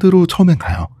네덜란드로 처음엔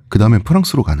가요. 그 다음에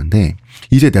프랑스로 가는데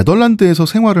이제 네덜란드에서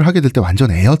생활을 하게 될 때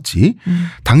완전 애였지.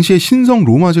 당시에 신성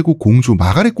로마 제국 공주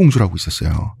마가렛 공주라고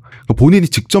있었어요. 본인이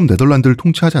직접 네덜란드를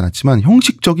통치하지 않았지만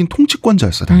형식적인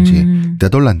통치권자였어 당시에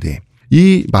네덜란드에.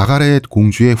 이 마가렛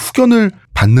공주의 후견을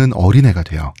받는 어린애가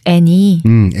돼요. 애니.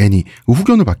 애니.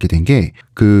 후견을 받게 된 게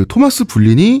그 토마스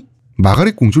불린이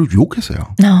마가렛 공주를 유혹했어요.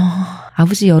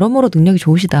 아버지 여러모로 능력이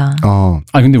좋으시다.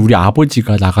 근데 우리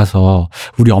아버지가 나가서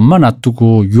우리 엄마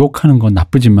놔두고 유혹하는 건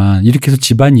나쁘지만 이렇게 해서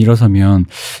집안이 일어서면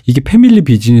이게 패밀리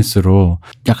비즈니스로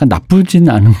약간 나쁘진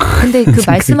않은 거 같아요. 근데 그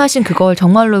말씀하신 그걸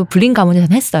정말로 불린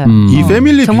가문에서는 했어요. 이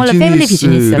패밀리 정말로 패밀리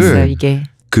비즈니스였어요 이게.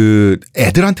 그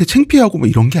애들한테 창피하고 뭐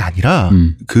이런 게 아니라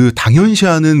그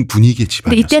당연시하는 분위기의 집안이었어요.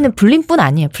 근데 이때는 불린뿐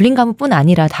아니에요. 불린 가문뿐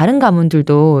아니라 다른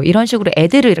가문들도 이런 식으로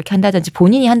애들을 이렇게 한다든지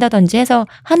본인이 한다든지 해서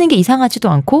하는 게 이상하지도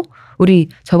않고 우리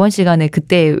저번 시간에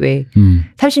그때 왜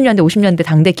 30년대 50년대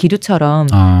당대 기류처럼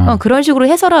그런 식으로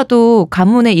해서라도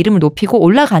가문의 이름을 높이고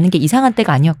올라가는 게 이상한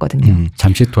때가 아니었거든요.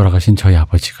 잠시 돌아가신 저희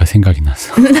아버지가 생각이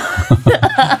나서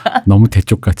너무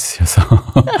대쪽 같으셔서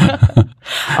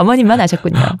어머님만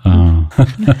아셨군요.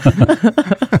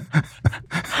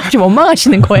 지금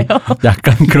원망하시는 거예요?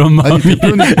 약간 그런 마음이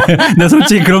나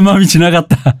솔직히 그런 마음이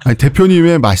지나갔다. 아니,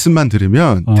 대표님의 말씀만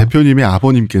들으면 대표님의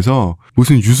아버님께서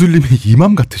무슨 유슬림의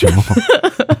이맘 같으셔.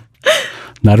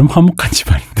 나름 화목한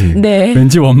집안인데 네.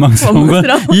 왠지 원망스러운 건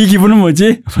이 기분은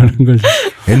뭐지? 그런 걸.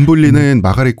 앤볼린은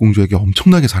마가렛 공주에게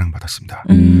엄청나게 사랑받았습니다.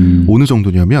 어느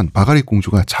정도냐면 마가렛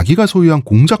공주가 자기가 소유한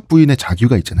공작 부인의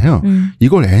자규가 있잖아요.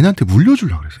 이걸 앤한테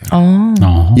물려주려고 그랬어요.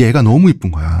 이 애가 너무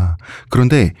이쁜 거야.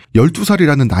 그런데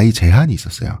 12살이라는 나이 제한이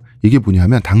있었어요. 이게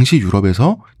뭐냐면 당시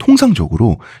유럽에서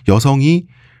통상적으로 여성이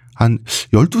한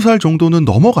 12살 정도는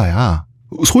넘어가야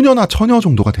소녀나 처녀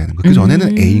정도가 되는 거야. 그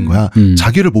전에는 A인 거야.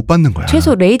 자기를 못 받는 거야.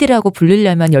 최소 레이디라고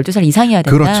부르려면 12살 이상이어야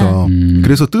된다. 그렇죠.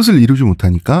 그래서 뜻을 이루지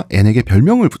못하니까 N에게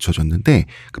별명을 붙여줬는데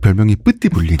그 별명이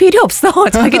뿌띠불린. 필요 없어.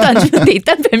 자기도 안 주는데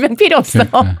일단 별명 필요 없어.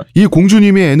 이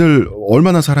공주님이 N을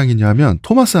얼마나 사랑했냐면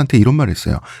토마스한테 이런 말을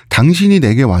했어요. 당신이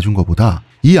내게 와준 것보다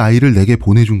이 아이를 내게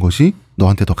보내준 것이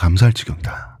너한테 더 감사할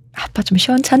지경이다. 아빠 좀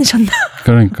시원찮으셨나?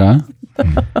 그러니까.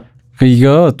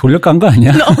 이거 돌려깐 거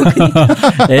아니야?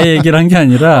 애 얘기를 한 게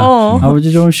아니라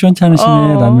아버지 좀 시원찮으시네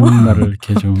라는 말을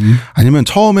이렇게 좀. 아니면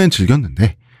처음엔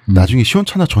즐겼는데 나중에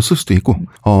시원찮아졌을 수도 있고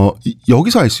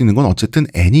여기서 알 수 있는 건 어쨌든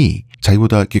앤이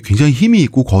자기보다 이렇게 굉장히 힘이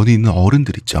있고 권위 있는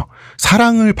어른들 있죠.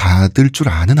 사랑을 받을 줄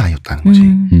아는 아이였다는 거지.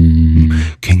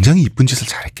 굉장히 이쁜 짓을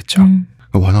잘했겠죠.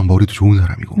 워낙 머리도 좋은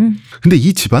사람이고. 근데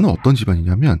이 집안은 어떤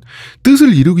집안이냐면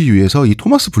뜻을 이루기 위해서 이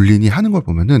토마스 불린이 하는 걸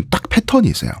보면은 딱 패턴이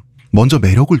있어요. 먼저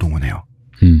매력을 동원해요.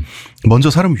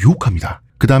 먼저 사람을 유혹합니다.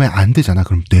 그 다음에 안 되잖아.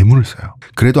 그럼 뇌물을 써요.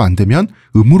 그래도 안 되면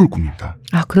음모를 꾸밉니다.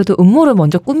 아, 그래도 음모를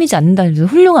먼저 꾸미지 않는다는 게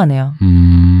훌륭하네요.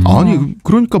 아니,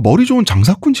 그러니까 머리 좋은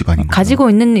장사꾼 집안인 거예요.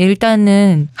 가지고 있는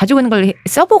걸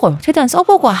써보고, 최대한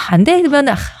써보고, 안 되면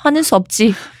하는 수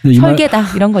없지.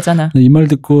 설계다. 이런 거잖아. 이 말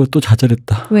듣고 또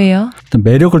좌절했다. 왜요? 일단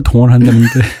매력을 동원한다는데.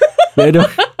 매력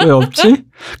왜 없지?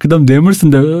 그다음 뇌물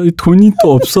쓴다. 돈이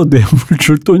또 없어. 뇌물을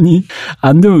줄 돈이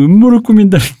안 되면 음모를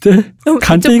꾸민다는데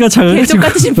간땡이가 작아가지고 개족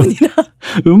같으신 분이라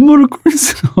음모를 꾸밀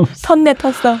수가 없어. 텄네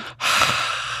텄어.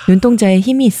 눈동자에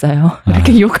힘이 있어요.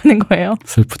 이렇게 유혹하는 거예요.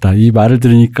 슬프다. 이 말을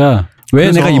들으니까 왜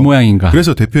내가 이 모양인가.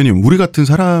 그래서 대표님 우리 같은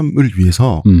사람을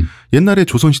위해서 옛날에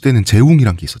조선시대는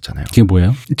재웅이란 게 있었잖아요. 그게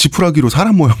뭐예요? 지푸라기로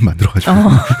사람 모양 만들어가지고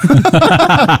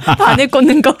바늘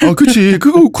꽂는 거. 그치.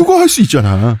 그거 할 수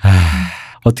있잖아.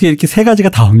 어떻게 이렇게 세 가지가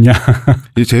다 없냐.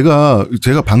 제가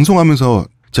방송하면서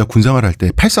제가 군생활 할 때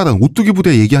 8사단 오뚜기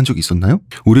부대 얘기한 적이 있었나요?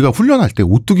 우리가 훈련할 때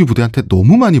오뚜기 부대한테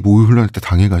너무 많이 모의 훈련할 때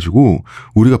당해가지고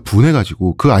우리가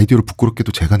분해가지고 그 아이디어를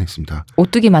부끄럽게도 제가 냈습니다.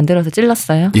 오뚜기 만들어서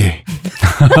찔렀어요? 예.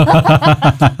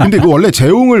 근데 그 원래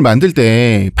재웅을 만들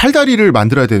때 팔다리를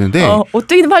만들어야 되는데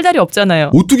오뚜기는 팔다리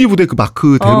없잖아요. 오뚜기 부대 그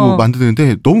마크대로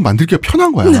만드는데 너무 만들기가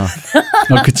편한 거야.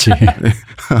 그치.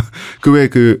 그 왜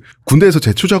군대에서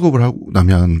제초 작업을 하고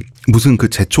나면 무슨 그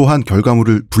제초한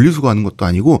결과물을 분리수거하는 것도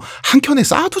아니고 한 켠에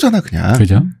쌓아두잖아 그냥.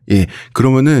 그죠? 예.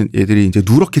 그러면은 얘들이 이제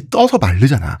누렇게 떠서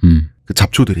마르잖아. 그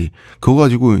잡초들이. 그거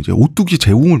가지고 이제 오뚜기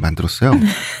재웅을 만들었어요.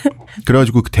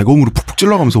 그래가지고 그 대검으로 푹푹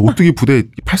찔러가면서 오뚜기 부대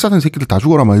 8사단 새끼들 다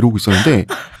죽어라 막 이러고 있었는데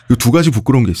두 가지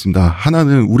부끄러운 게 있습니다.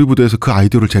 하나는 우리 부대에서 그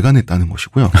아이디어를 제가 냈다는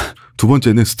것이고요. 두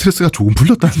번째는 스트레스가 조금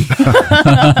풀렸답니다.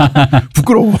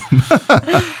 부끄러워.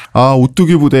 아,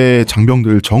 오뚜기 부대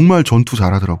장병들 정말 전투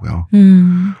잘하더라고요.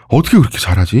 어떻게 그렇게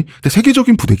잘하지? 근데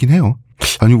세계적인 부대긴 해요.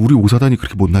 아니 우리 5사단이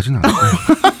그렇게 못나진 않아요.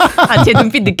 아, 제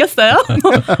눈빛 느꼈어요?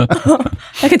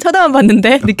 이렇게 쳐다만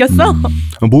봤는데 느꼈어?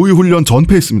 모의 훈련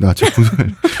전패했습니다. 제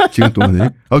군생활 기간 동안에.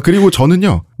 그리고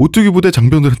저는요 오뚜기 부대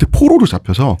장병들한테 포로로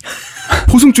잡혀서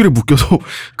포승줄에 묶여서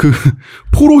그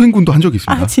포로 행군도 한 적이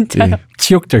있습니다. 아, 진짜요? 예.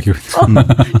 치욕적이군.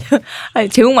 아니,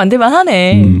 제목 만들만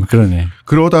하네. 그러네.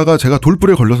 그러다가 제가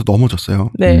돌불에 걸려서 넘어졌어요.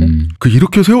 네.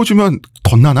 이렇게 세워주면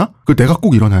덧나나? 내가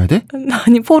꼭 일어나야 돼?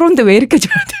 아니, 포로인데 왜 이렇게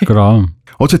줘야 돼? 그럼.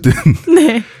 어쨌든.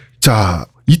 네. 자,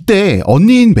 이때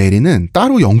언니인 메리는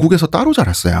따로 영국에서 따로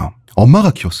자랐어요.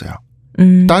 엄마가 키웠어요.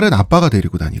 딸은 아빠가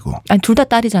데리고 다니고. 아니, 둘 다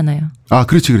딸이잖아요. 아,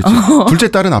 그렇지. 둘째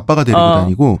딸은 아빠가 데리고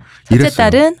다니고. 첫째 이랬어요.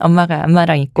 딸은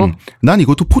엄마랑 있고. 난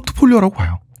이것도 포트폴리오라고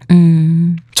봐요.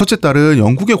 첫째 딸은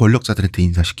영국의 권력자들한테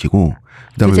인사시키고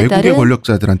그다음에 외국의 딸은?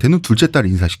 권력자들한테는 둘째 딸을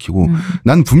인사시키고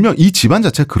난 분명 이 집안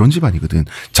자체가 그런 집안이거든.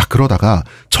 자, 그러다가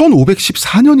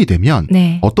 1514년이 되면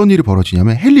네. 어떤 일이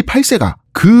벌어지냐면 헨리 8세가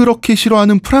그렇게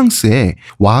싫어하는 프랑스의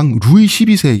왕 루이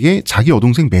 12세에게 자기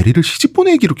여동생 메리를 시집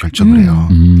보내기로 결정을 해요.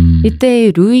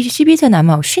 이때 루이 12세는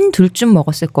아마 52쯤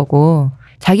먹었을 거고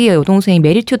자기 여동생이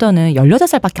메리 튜더는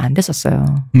 18살밖에 안 됐었어요.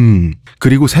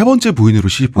 그리고 세 번째 부인으로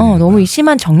시집 보내는 너무 거야.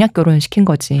 심한 정략 결혼을 시킨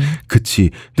거지.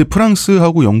 그치. 근데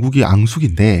프랑스하고 영국이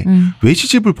앙숙인데 왜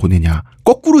시집을 보내냐.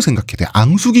 거꾸로 생각해야 돼.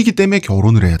 앙숙이기 때문에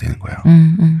결혼을 해야 되는 거야.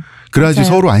 그래야지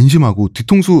맞아요. 서로 안심하고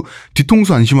뒤통수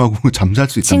안심하고 잠잘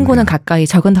수 있단 친구는 말이야. 가까이,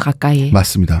 적은 더 가까이.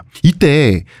 맞습니다.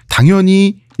 이때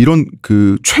당연히 이런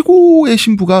그 최고의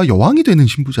신부가 여왕이 되는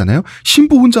신부잖아요.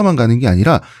 신부 혼자만 가는 게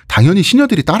아니라 당연히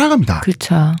시녀들이 따라갑니다.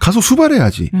 그렇죠. 가서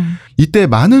수발해야지. 이때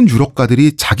많은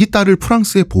유럽가들이 자기 딸을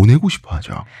프랑스에 보내고 싶어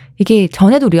하죠. 이게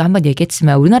전에도 우리가 한번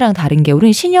얘기했지만 우리나라랑 다른 게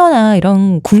우리는 시녀나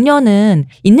이런 궁녀는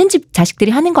있는 집 자식들이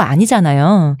하는 거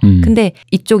아니잖아요. 근데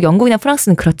이쪽 영국이나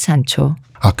프랑스는 그렇지 않죠.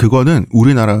 그거는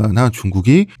우리나라나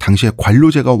중국이 당시에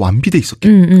관료제가 완비돼 있었기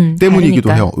때문이기도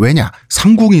다르니까. 해요. 왜냐?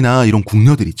 상궁이나 이런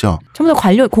궁녀들 있죠. 전부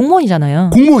다 공무원이잖아요.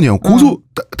 공무원이에요.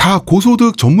 다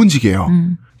고소득 전문직이에요.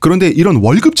 그런데 이런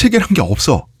월급 체계란 게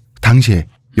없어. 당시에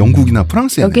영국이나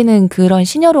프랑스에는. 여기는 그런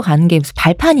시녀로 가는 게 무슨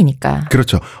발판이니까.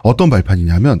 그렇죠. 어떤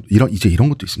발판이냐면 이런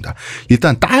것도 있습니다.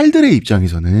 일단 딸들의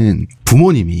입장에서는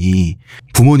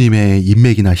부모님의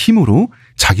인맥이나 힘으로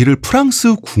자기를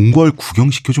프랑스 궁궐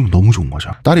구경시켜주면 너무 좋은 거죠.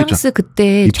 딸의 프랑스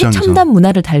그때 입장에서. 최첨단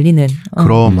문화를 달리는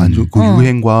그런 그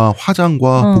유행과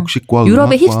화장과 복식과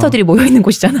유럽의 음악과 힙스터들이 모여있는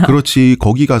곳이잖아. 그렇지.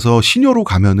 거기 가서 시녀로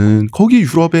가면은 거기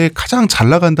유럽에 가장 잘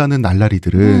나간다는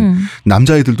날라리들은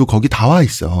남자애들도 거기 다 와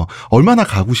있어. 얼마나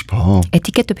가고 싶어.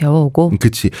 에티켓도 배워오고.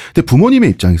 그치. 근데 부모님의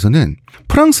입장에서는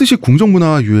프랑스식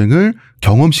궁정문화 유행을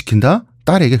경험시킨다?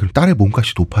 딸에게 그럼 딸의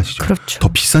몸값이 높아지죠. 그렇죠. 더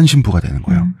비싼 신부가 되는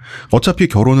거예요. 어차피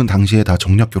결혼은 당시에 다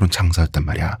정략결혼 장사였단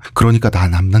말이야. 그러니까 다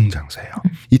남남 장사예요.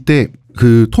 이때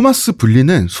그 토마스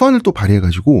불린은 수완을 또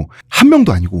발휘해가지고 한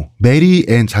명도 아니고 메리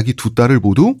앤 자기 두 딸을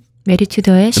모두 메리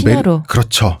튜더의 시녀로.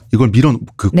 그렇죠. 이걸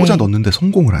꽂아 넣는데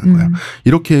성공을 하는 거예요.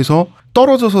 이렇게 해서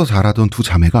떨어져서 자라던 두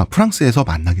자매가 프랑스에서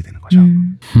만나게 되는 거죠.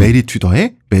 메리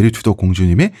튜더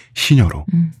공주님의 시녀로.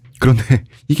 그런데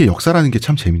이게 역사라는 게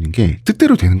참 재밌는 게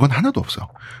뜻대로 되는 건 하나도 없어.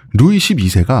 루이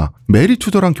 12세가 메리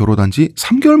튜더랑 결혼한 지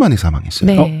 3개월 만에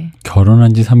사망했어요. 네.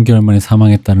 결혼한 지 3개월 만에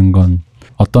사망했다는 건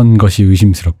어떤 것이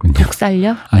의심스럽군요.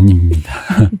 독살려? 아닙니다.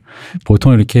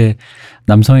 보통 이렇게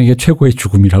남성에게 최고의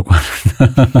죽음이라고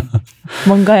하는.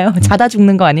 뭔가요? 자다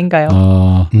죽는 거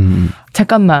아닌가요?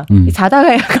 잠깐만.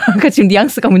 자다가 지금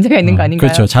뉘앙스가 문제가 있는 거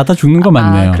아닌가요? 그렇죠. 자다 죽는 거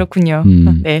맞네요. 그렇군요.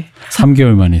 네.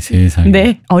 3개월 만에 세상에.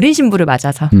 네. 어린 신부를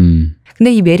맞아서.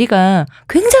 근데 이 메리가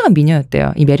굉장한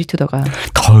미녀였대요. 이 메리 튜더가.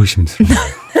 더 의심스러워.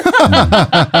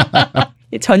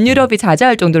 전 유럽이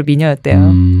자자할 정도로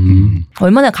미녀였대요.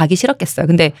 얼마나 가기 싫었겠어요.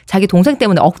 근데 자기 동생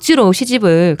때문에 억지로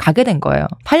시집을 가게 된 거예요.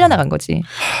 팔려나간 거지.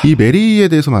 이 메리에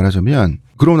대해서 말하자면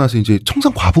그러고 나서 이제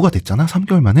청산 과부가 됐잖아.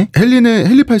 3개월 만에. 헨리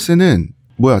 8세는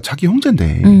자기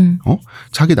형제인데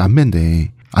자기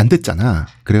남매인데 안 됐잖아.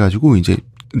 그래가지고 이제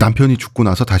남편이 죽고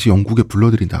나서 다시 영국에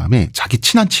불러들인 다음에 자기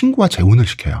친한 친구와 재혼을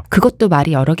시켜요. 그것도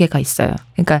말이 여러 개가 있어요.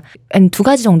 그러니까 한 두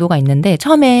가지 정도가 있는데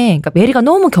처음에 그러니까 메리가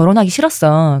너무 결혼하기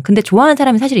싫었어. 근데 좋아하는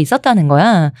사람이 사실 있었다는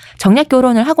거야. 정략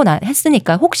결혼을 하고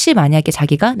했으니까 혹시 만약에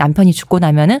자기가 남편이 죽고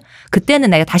나면은 그때는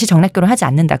내가 다시 정략 결혼하지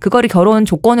않는다. 그거를 결혼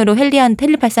조건으로 헨리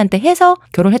 8세한테 해서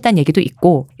결혼했다는 얘기도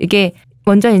있고 이게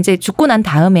먼저 이제 죽고 난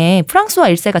다음에 프랑스와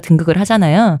 1세가 등극을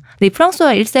하잖아요. 근데 이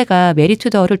프랑스와 1세가 메리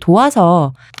튜더를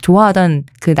도와서 좋아하던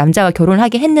그 남자와 결혼을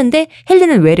하게 했는데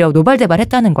헨리는 외려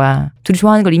노발대발했다는 거야. 둘이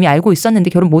좋아하는 걸 이미 알고 있었는데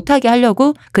결혼 못하게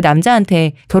하려고 그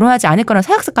남자한테 결혼하지 않을 거란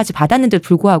서약서까지 받았는데도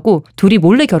불구하고 둘이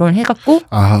몰래 결혼을 해갖고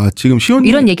지금 시온님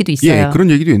이런 얘기도 있어요. 예, 그런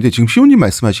얘기도 있는데 지금 시온님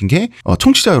말씀하신 게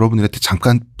청취자 여러분들한테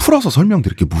잠깐 풀어서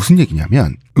설명드릴 게 무슨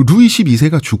얘기냐면 루이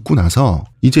 12세가 죽고 나서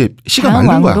이제 씨가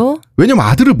마른 거야. 왜냐면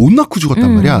아들을 못 낳고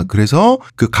죽었단 말이야. 그래서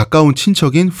그 가까운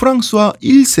친척인 프랑스와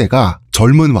 1세가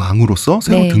젊은 왕으로서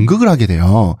새로 등극을 하게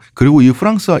돼요. 그리고 이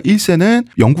프랑스와 1세는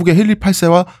영국의 헨리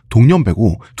 8세와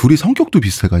동년배고 둘이 성격도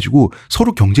비슷해가지고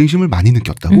서로 경쟁심을 많이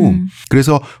느꼈다고.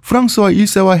 그래서 프랑스와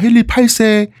 1세와 헨리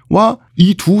 8세와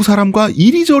이 두 사람과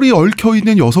이리저리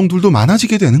얽혀있는 여성들도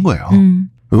많아지게 되는 거예요.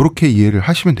 이렇게 이해를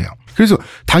하시면 돼요. 그래서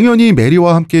당연히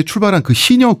메리와 함께 출발한 그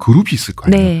시녀 그룹이 있을 거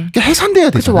아니에요. 네. 그러니까 해산돼야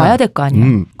되잖아. 그래서 와야 될 거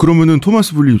아니에요. 그러면은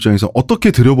토마스 불린 입장에서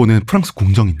어떻게 들여보낸 프랑스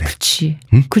궁정인데. 그렇지.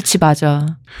 그렇지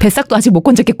맞아. 뱃삭도 아직 못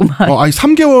건졌겠구만.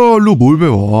 3개월로 뭘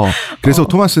배워. 그래서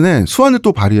토마스는 수완을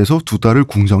또 발휘해서 두 딸을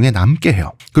궁정에 남게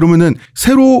해요. 그러면은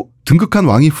새로 등극한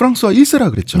왕이 프랑스와 1세라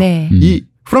그랬죠. 네. 이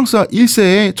프랑스와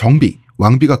 1세의 정비,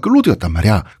 왕비가 끌로드였단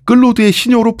말이야. 끌로드의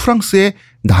시녀로 프랑스에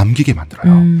남기게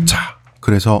만들어요. 자,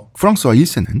 그래서 프랑스와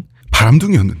 1세는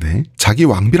바람둥이였는데 자기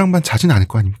왕비랑만 자진 않을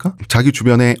거 아닙니까? 자기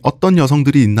주변에 어떤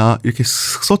여성들이 있나 이렇게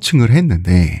쓱 서칭을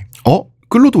했는데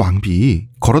끌로드 왕비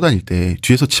걸어다닐 때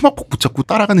뒤에서 치마폭 붙잡고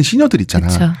따라가는 시녀들 있잖아.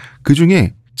 그쵸.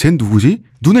 그중에 쟨 누구지?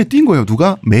 눈에 띈 거예요.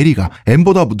 누가? 메리가.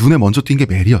 엠보다 눈에 먼저 띈 게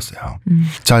메리였어요.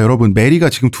 자, 여러분 메리가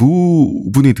지금 두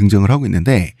분이 등장을 하고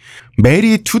있는데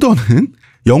메리 튜더는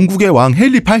영국의 왕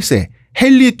헨리 8세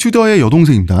헨리 튜더의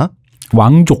여동생입니다.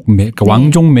 왕족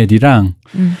메리랑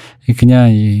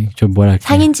그냥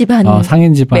상인 집안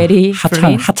상인 집안 메리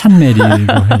하찬 메리로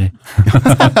해.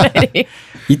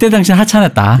 이때 당시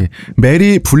하찮았다. 네.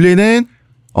 메리 불린은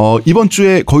이번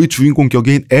주에 거의 주인공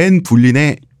격인 앤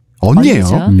불린의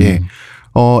언니예요. 네.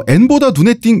 앤보다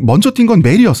먼저 띈 건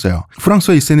메리였어요.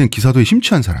 프랑스와 1세는 기사도에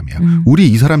심취한 사람이야. 우리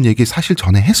이 사람 얘기 사실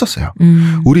전에 했었어요.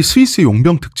 우리 스위스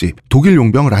용병 특집, 독일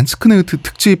용병 란츠크네흐트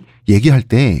특집 얘기할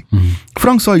때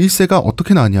프랑스와 1세가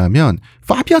어떻게 나왔냐면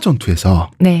파비아 전투에서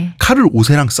칼을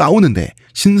 5세랑 싸우는데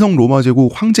신성 로마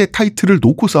제국 황제 타이틀을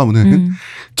놓고 싸우는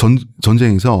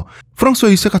전쟁에서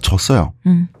프랑스와 1세가 졌어요.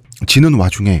 지는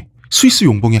와중에 스위스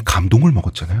용병의 감동을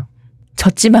먹었잖아요.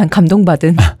 졌지만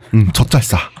감동받은.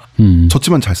 젖잘싸.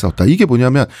 졌지만 잘 싸웠다. 이게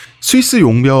뭐냐면 스위스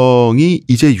용병이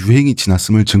이제 유행이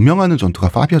지났음을 증명하는 전투가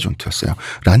파비아 전투였어요.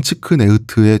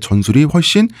 란츠크네흐트의 전술이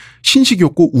훨씬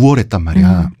신식이었고 우월했단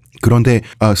말이야. 그런데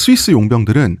스위스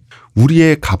용병들은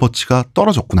우리의 값어치가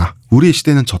떨어졌구나. 우리의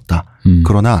시대는 졌다.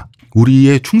 그러나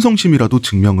우리의 충성심이라도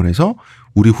증명을 해서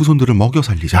우리 후손들을 먹여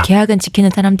살리자. 계약은 지키는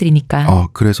사람들이니까.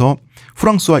 그래서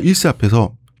프랑스와 1세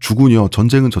앞에서 주군이여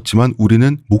전쟁은 졌지만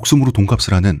우리는 목숨으로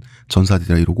돈값을 하는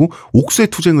전사들이라 이러고 옥수에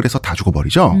투쟁을 해서 다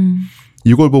죽어버리죠.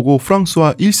 이걸 보고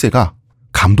프랑스와 1세가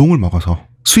감동을 먹어서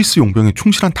스위스 용병의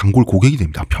충실한 단골 고객이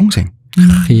됩니다. 평생.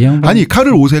 아니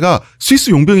카를 5세가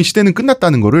스위스 용병의 시대는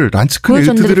끝났다는 거를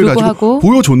란츠크네르트들을 가지고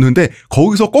보여줬는데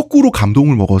거기서 거꾸로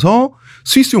감동을 먹어서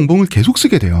스위스 용병을 계속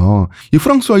쓰게 돼요. 이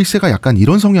프랑스와 1세가 약간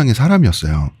이런 성향의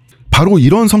사람이었어요. 바로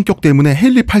이런 성격 때문에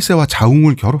헨리 8세와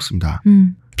자웅을 겨뤘습니다.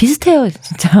 비슷해요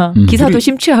진짜. 기사도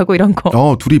심취하고 이런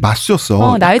거. 둘이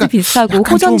맞수였어. 나이도 비슷하고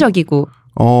호전적이고.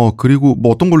 그리고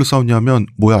뭐 어떤 걸로 싸웠냐면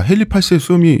헨리 8세의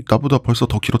수염이 나보다 벌써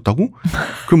더 길었다고?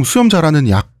 그럼 수염 자라는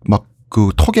약 막 그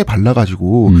턱에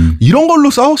발라가지고 이런 걸로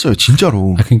싸웠어요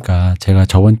진짜로. 그러니까 제가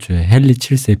저번 주에 헨리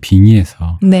 7세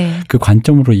빙의에서 그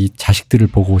관점으로 이 자식들을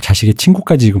보고 자식의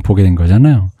친구까지 지금 보게 된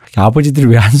거잖아요. 아버지들이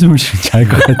왜 한숨을 쉬는지 알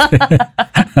것 같아.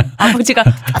 아버지가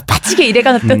빠지게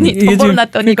일해가 놨더니 돈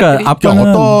벌어놨더니. 그러니까 아빠는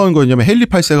어떤 거냐면 헨리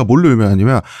 8세가 뭘로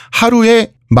유명하냐면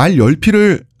하루에 말 10匹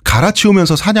를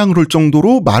갈아치우면서 사냥을 할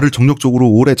정도로 말을 정력적으로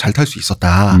오래 잘 탈 수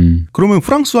있었다. 그러면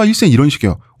프랑스와 1세는 이런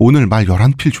식이에요. 오늘 말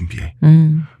 11필 준비해.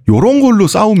 요런 걸로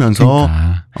싸우면서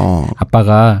그러니까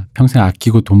아빠가 평생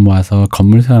아끼고 돈 모아서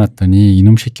건물 세워놨더니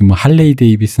이놈 새끼 뭐 할레이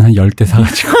데이비슨 한 10대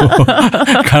사가지고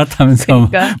갈아타면서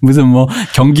그러니까. 무슨 뭐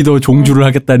경기도 종주를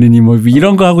하겠다느니 뭐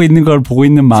이런 거 하고 있는 걸 보고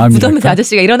있는 마음이 무덤에서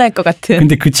아저씨가 일어날 것 같은.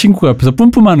 근데 그 친구가 옆에서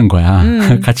뿜뿜하는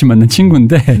거야. 같이 만난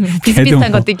친구인데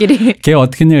비슷비슷한 것들끼리. 걔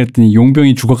어떻게 했냐 그랬더니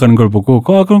용병이 죽어가는 걸 보고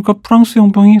그러니까 프랑스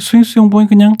용병이 스위스 용병이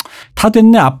그냥 다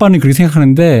됐네. 아빠는 그렇게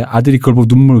생각하는데 아들이 그걸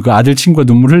보고 그 아들 친구가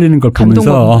눈물 흘리는 걸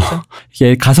보면서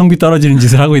이게 가성비 떨어지는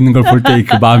짓을 하고 있는 걸 볼 때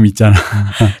그 마음이 있잖아.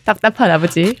 답답한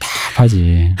아버지.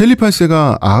 답답하지. 헨리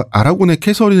 8세가 아라곤의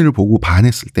캐서린을 보고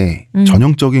반했을 때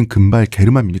전형적인 금발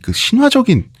게르만 그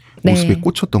신화적인 모습에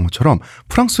꽂혔던 것처럼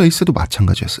프랑스와 1세도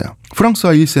마찬가지였어요.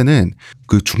 프랑스와 1세는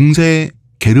그 중세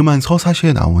게르만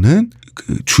서사시에 나오는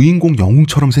그 주인공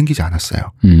영웅처럼 생기지 않았어요.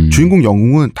 주인공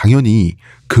영웅은 당연히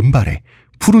금발에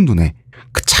푸른 눈에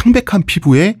그 창백한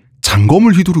피부에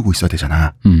장검을 휘두르고 있어야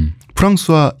되잖아.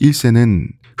 프랑스와 1세는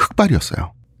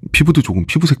흑발이었어요. 피부도 조금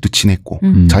피부색도 진했고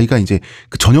자기가 이제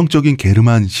그 전형적인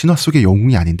게르만 신화 속의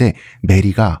영웅이 아닌데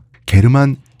메리가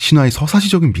게르만 신화의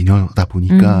서사시적인 미녀다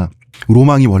보니까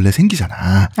로망이 원래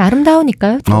생기잖아.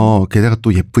 아름다우니까요. 게다가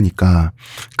또 예쁘니까.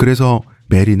 그래서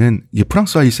메리는 이제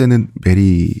프랑스와 1세는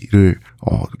메리를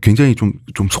굉장히 좀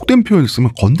속된 표현을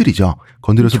쓰면 건드리죠.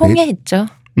 건드려서 총애했죠.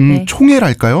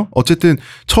 총애랄까요? 어쨌든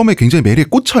처음에 굉장히 메리에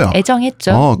꽂혀요.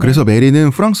 애정했죠. 그래서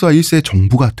메리는 프랑스와 1세의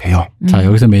정부가 돼요. 자,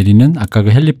 여기서 메리는 아까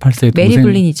그 헨리 8세의 메리 동생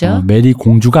불린이죠. 메리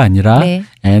공주가 아니라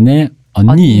앤의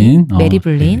언니인 메리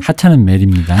불린. 하찮은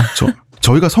메리입니다.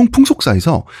 저희가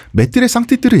성풍속사에서 메트레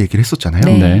쌍띠띠를 얘기를 했었잖아요.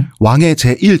 네. 왕의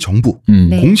제1정부,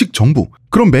 공식 정부.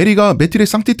 그럼 메리가 메트레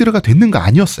쌍띠띠르가 됐는가?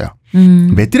 아니었어요.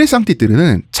 메트레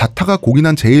쌍띠띠르는 자타가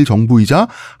공인한 제1정부이자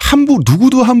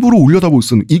누구도 함부로 올려다볼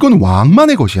수 있는 이건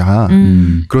왕만의 것이야.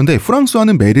 그런데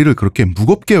프랑스와는 메리를 그렇게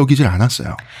무겁게 여기질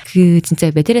않았어요. 진짜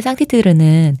메트레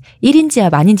쌍띠띠르는 1인지하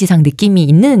만인지상 느낌이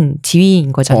있는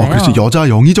지위인 거잖아요. 그래서 여자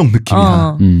영의적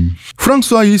느낌이야.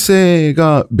 프랑스와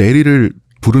 1세가 메리를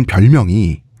부른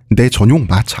별명이 내 전용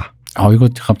마차. 이거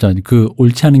갑자기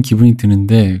옳지 않은 기분이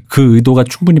드는데 그 의도가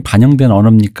충분히 반영된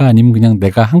언어입니까? 아니면 그냥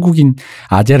내가 한국인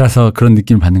아재라서 그런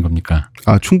느낌을 받는 겁니까?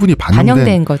 충분히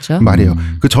반영된 거죠. 말이에요.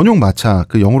 그 전용 마차,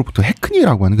 그 영어로 보통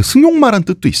해크니라고 하는 그 승용마란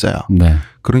뜻도 있어요. 네.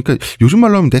 그러니까 요즘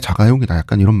말로 하면 내 자가용이다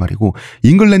약간 이런 말이고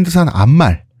잉글랜드산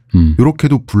암말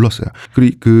요렇게도 불렀어요.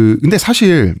 근데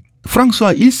사실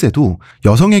프랑스와 1세도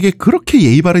여성에게 그렇게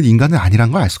예의 바른 인간은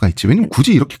아니란 걸 알 수가 있지. 왜냐면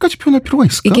굳이 이렇게까지 표현할 필요가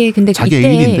있을까? 이게 근데 자기 이때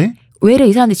애인인데. 외려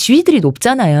이 사람들 지위들이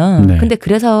높잖아요. 네. 근데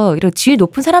그래서 이런 지위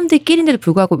높은 사람들끼리인데도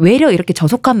불구하고 외려 이렇게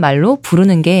저속한 말로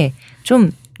부르는 게 좀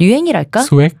유행이랄까?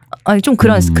 스웩? 좀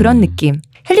그런 느낌.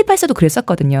 헨리 8세도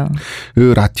그랬었거든요.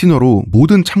 그 라틴어로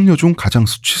모든 창녀 중 가장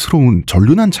수치스러운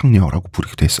전륜한 창녀라고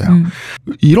부르기도 했어요.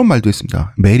 이런 말도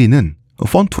했습니다. 메리는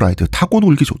펀투라이드 타고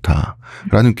놀기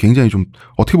좋다라는 굉장히 좀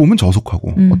어떻게 보면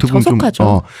저속하고 어떻게 보면 저속하죠.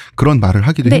 좀 그런 말을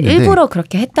하기도 근데 했는데 일부러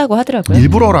그렇게 했다고 하더라고요.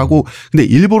 일부러라고. 근데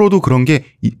일부러도 그런 게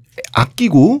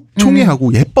아끼고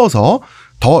총애하고 예뻐서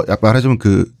더 말하자면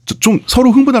좀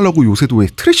서로 흥분하려고 요새도 왜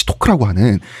트래시 토크라고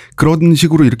하는 그런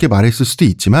식으로 이렇게 말했을 수도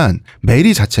있지만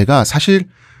메리 자체가 사실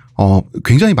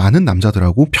굉장히 많은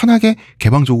남자들하고 편하게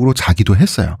개방적으로 자기도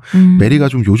했어요. 메리가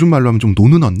좀 요즘 말로 하면 좀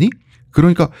노는 언니?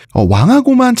 그러니까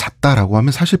왕하고만 잤다라고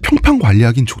하면 사실 평평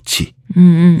관리하긴 좋지.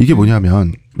 이게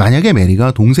뭐냐면 만약에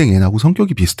메리가 동생 앤하고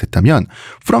성격이 비슷했다면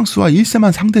프랑스와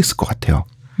 1세만 상대했을 것 같아요.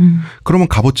 그러면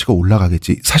값어치가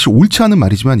올라가겠지. 사실 옳지 않은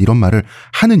말이지만 이런 말을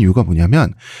하는 이유가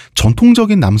뭐냐면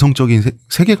전통적인 남성적인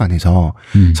세계관에서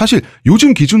사실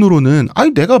요즘 기준으로는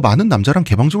아니 내가 많은 남자랑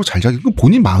개방적으로 잘 자기 그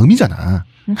본인 마음이잖아.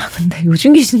 근데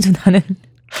요즘 기준도 나는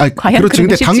과연 그렇지.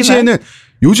 근데 쉽지만. 당시에는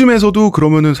요즘에서도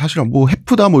그러면은 사실 뭐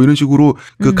해프다 뭐 이런 식으로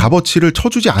그 값어치를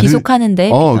쳐주지 않을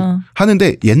기속하는데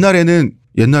하는데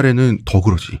옛날에는 더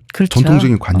그러지. 그렇죠.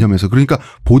 전통적인 관념에서. 그러니까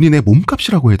본인의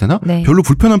몸값이라고 해야 되나? 네. 별로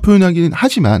불편한 표현이긴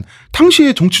하지만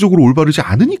당시에 정치적으로 올바르지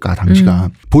않으니까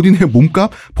당시가. 본인의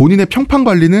몸값, 본인의 평판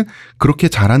관리는 그렇게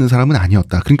잘하는 사람은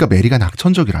아니었다. 그러니까 메리가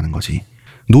낙천적이라는 거지.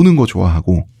 노는 거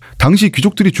좋아하고. 당시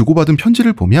귀족들이 주고받은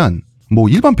편지를 보면 뭐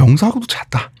일반 병사하고도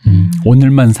잤다.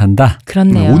 오늘만 산다.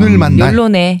 그렇네요. 오늘만 날.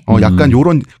 욜로네. 약간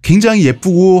요런 굉장히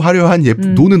예쁘고 화려한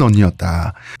노는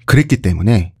언니였다. 그랬기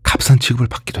때문에 값싼 취급을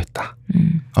받기도 했다.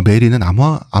 메리는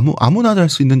아무나 할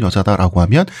수 있는 여자다라고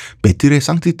하면 메트레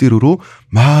상티띠르로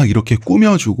막 이렇게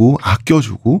꾸며주고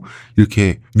아껴주고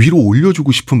이렇게 위로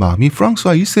올려주고 싶은 마음이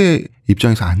프랑스와 1세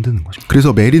입장에서 안 드는 거죠.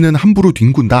 그래서 메리는 함부로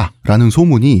뒹군다라는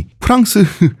소문이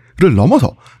프랑스를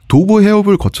넘어서 도보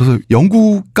해협을 거쳐서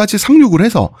영국까지 상륙을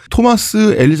해서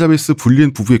토마스 엘리자베스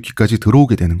불린 부부의 귀까지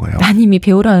들어오게 되는 거예요. 난 이미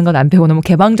배우라는 건 안 배우고 너무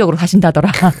개방적으로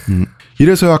사신다더라.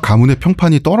 이래서야 가문의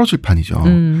평판이 떨어질 판이죠.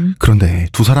 그런데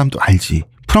두 사람도 알지.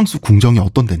 프랑스 궁정이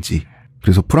어떤 데인지.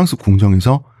 그래서 프랑스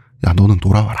궁정에서 야 너는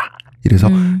돌아와라. 이래서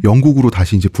영국으로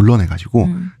다시 이제 불러내가지고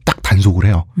딱 단속을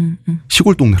해요.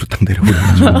 시골 동네로 딱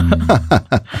내려보내가지고.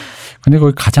 근데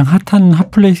거기 가장 핫한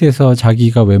핫플레이스에서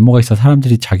자기가 외모가 있어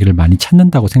사람들이 자기를 많이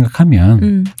찾는다고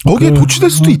생각하면 거기에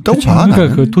도취될 수도 있다고 그쵸. 봐.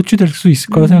 그러니까 그 도취될 수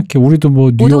있을 거라 생각해. 우리도 뭐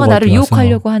뉴욕 모두가 나를 어디 가서.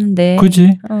 유혹하려고 하는데.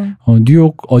 그지?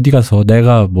 뉴욕 어디 가서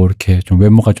내가 뭐 이렇게 좀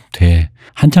외모가 좀 돼.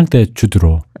 한창 때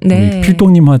주드로. 네. 우리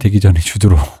필동님화 되기 전에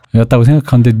주드로였다고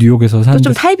생각하는데 뉴욕에서 또 사람들.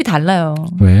 좀 타입이 달라요.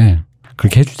 왜?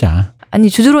 그렇게 해주자. 아니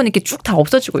주드로는 이렇게 쭉 다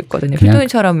없어지고 있거든요. 그냥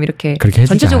필동이처럼 이렇게 그렇게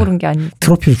해주자. 전체적으로 그런 게 아니고.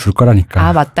 트로피를 줄 거라니까.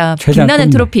 아 맞다. 최대한 빛나는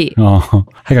뽐내. 트로피.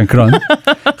 하여간 그런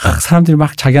사람들이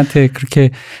막 자기한테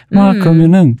그렇게 막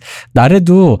그러면은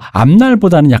나래도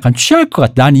앞날보다는 약간 취할 것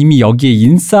같아. 난 이미 여기에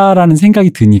인싸라는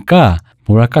생각이 드니까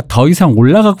뭐랄까 더 이상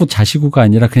올라가고 자시고가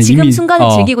아니라 그냥 지금 이미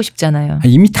순간을 즐기고 싶잖아요.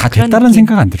 이미 다 됐다는 느낌.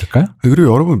 생각 안 들을까요?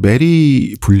 그리고 여러분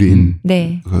메리 불린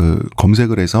네. 그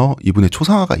검색을 해서 이분의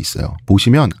초상화가 있어요.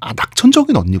 보시면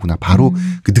낙천적인 언니구나. 바로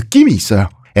그 느낌이 있어요.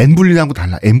 앤 불린하고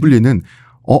달라. 앤 불린은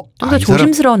좀 더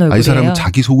조심스러운 얼굴이에요. 이 사람은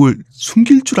자기 속을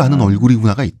숨길 줄 아는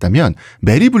얼굴이구나가 있다면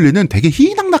메리 불린은 되게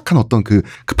희낙낙한 어떤 그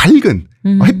밝은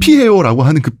해피헤어라고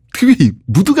하는 그 특유의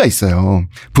무드가 있어요.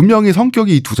 분명히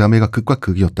성격이 이 두 자매가 극과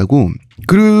극이었다고.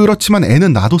 그렇지만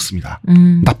애는 놔뒀습니다.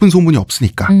 나쁜 소문이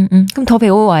없으니까. 그럼 더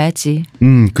배워와야지.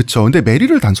 그쵸. 근데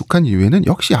메리를 단속한 이유에는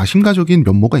역시 아심가적인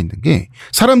면모가 있는 게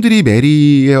사람들이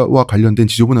메리와 관련된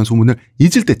지저분한 소문을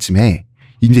잊을 때쯤에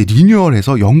이제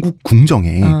리뉴얼해서 영국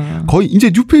궁정에 거의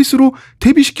이제 뉴페이스로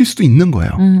데뷔시킬 수도 있는 거예요.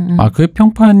 아, 그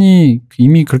평판이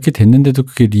이미 그렇게 됐는데도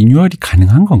그게 리뉴얼이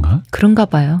가능한 건가? 그런가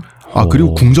봐요. 아,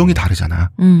 그리고 궁정이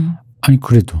다르잖아. 아니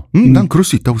그래도 난 그럴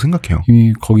수 있다고 생각해요.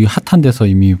 이미 거기 핫한 데서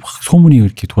이미 확 소문이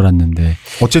이렇게 돌았는데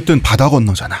어쨌든 바다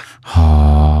건너잖아.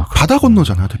 아, 바다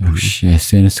건너잖아, 대표님. 역시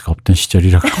SNS가 없던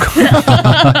시절이라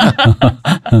그런가.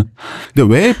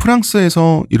 근데 왜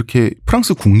프랑스에서 이렇게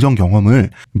프랑스 궁정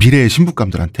경험을 미래의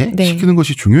신부감들한테 네. 시키는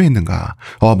것이 중요했는가?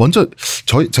 먼저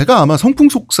제가 아마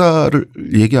성풍속사를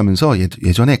얘기하면서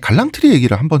예전에 갈랑트리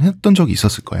얘기를 한번 했던 적이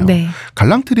있었을 거예요. 네.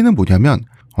 갈랑트리는 뭐냐면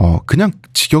그냥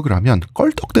직역을 하면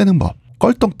껄떡대는 법,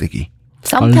 껄떡대기.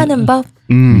 썸 타는 법?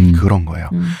 그런 거예요.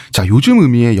 자, 요즘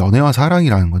의미의 연애와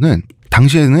사랑이라는 거는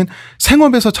당시에는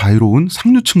생업에서 자유로운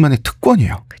상류층만의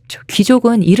특권이에요. 그렇죠.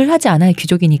 귀족은 일을 하지 않아요.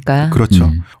 귀족이니까.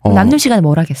 그렇죠. 남는 시간에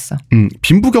뭘 하겠어.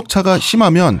 빈부격차가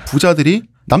심하면 부자들이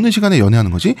남는 시간에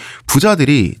연애하는 거지.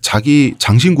 부자들이 자기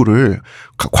장신구를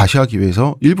과시하기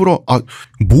위해서 일부러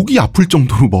목이 아플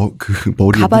정도로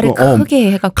머리에 가발을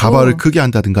크게 해갖고 가발을 크게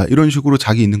한다든가 이런 식으로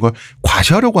자기 있는 걸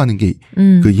과시하려고 하는 게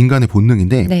그 인간의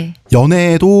본능인데 네.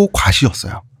 연애도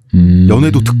과시였어요.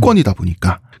 연애도 특권이다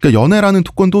보니까. 그러니까 연애라는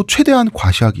특권도 최대한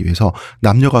과시하기 위해서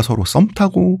남녀가 서로 썸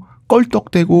타고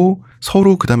껄떡대고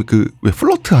서로 그다음에 왜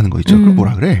플러트 하는 거 있죠. 그걸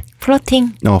뭐라 그래?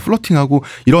 플러팅. 플러팅하고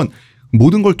이런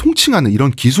모든 걸 통칭하는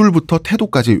이런 기술부터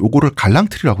태도까지 요거를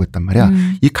갈랑트리라고 했단 말이야.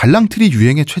 이 갈랑트리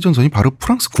유행의 최전선이 바로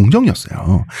프랑스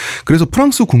궁정이었어요. 그래서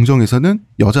프랑스 궁정에서는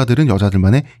여자들은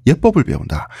여자들만의 예법을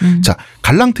배운다. 자,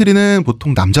 갈랑트리는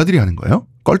보통 남자들이 하는 거예요.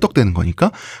 껄떡대는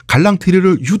거니까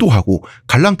갈랑트리를 유도하고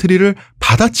갈랑트리를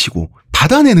받아치고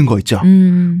받아내는 거 있죠.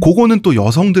 그거는 또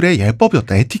여성들의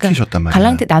예법이었다. 에티켓이었단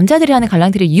말이야. 남자들이 하는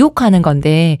갈랑트리를 유혹하는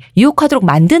건데 유혹하도록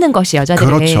만드는 것이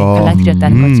여자들의 그렇죠.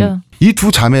 갈랑트리였다는 거죠. 이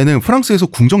두 자매는 프랑스에서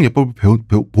궁정 예법을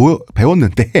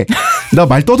배웠는데 나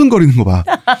말 떠듬거리는 거 봐.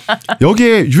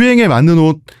 여기에 유행에 맞는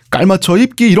옷 깔맞춰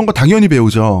입기 이런 거 당연히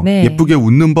배우죠. 네. 예쁘게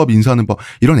웃는 법, 인사하는 법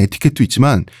이런 에티켓도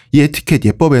있지만 이 에티켓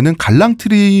예법에는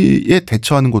갈랑트리에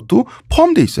대처하는 것도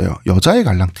포함되어 있어요. 여자의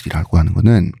갈랑트리라고 하는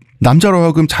거는 남자로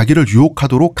하여금 자기를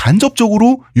유혹하도록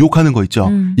간접적으로 유혹하는 거 있죠.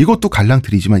 이것도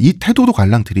갈랑트리지만 이 태도도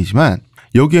갈랑트리지만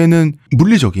여기에는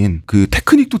물리적인 그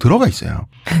테크닉도 들어가 있어요.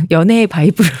 연애의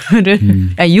바이블을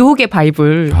유혹의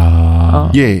바이블.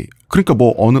 예. 그러니까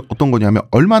뭐 어떤 거냐면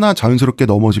얼마나 자연스럽게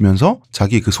넘어지면서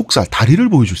자기 그 속살 다리를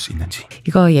보여줄 수 있는지.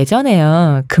 이거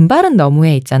예전에요. 금발은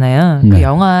너무해 있잖아요. 네. 그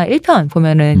영화 1편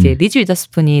보면은 이제 리즈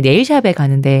위더스푼이 네일샵에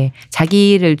가는데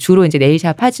자기를 주로 이제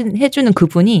네일샵 해주는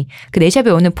그분이 그 네일샵에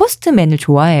오는 포스트맨을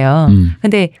좋아해요.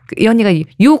 근데 이 언니가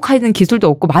유혹하는 기술도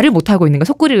없고 말을 못 하고 있는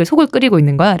거야. 속을 끓이고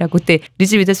있는 거야. 라고 그때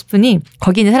리즈 위더스푼이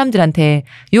거기 있는 사람들한테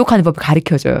유혹하는 법을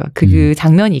가르쳐줘요. 그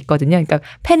장면이 있거든요. 그러니까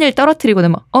펜을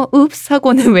떨어뜨리고는 막 읍스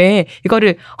하고는 왜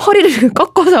이거를 허리를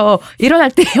꺾어서 일어날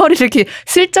때 허리를 이렇게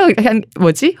슬쩍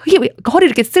허리를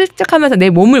이렇게 슬쩍 하면서 내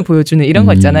몸을 보여주는 이런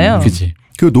거 있잖아요. 그치.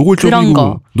 그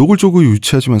노골적이고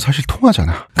유치하지만 사실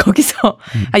통하잖아. 거기서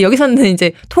여기서는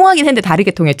이제 통하긴 했는데 다르게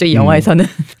통했죠. 이 영화에서는.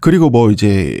 그리고 뭐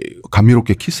이제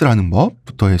감미롭게 키스를 하는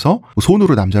법부터 해서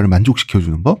손으로 남자를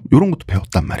만족시켜주는 법 이런 것도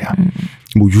배웠단 말이야.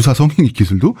 뭐 유사 성행위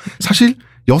기술도 사실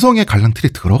여성의 갈랑틀에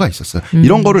들어가 있었어요.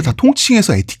 이런 거를 다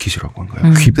통칭해서 에티켓이라고 한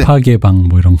거예요. 귀파개방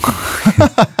뭐 이런 거.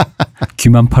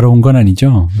 귀만 팔아 온 건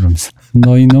아니죠? 이러면서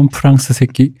너희 놈 프랑스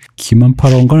새끼 귀만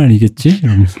팔아 온 건 아니겠지?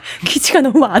 이러면서 귀지가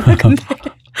너무 많아 근데.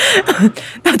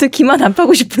 나도 귀만 안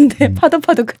파고 싶은데 파도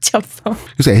끝이 없어.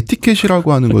 그래서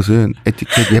에티켓이라고 하는 것은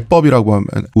에티켓 예법이라고 하면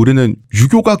우리는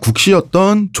유교가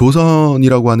국시였던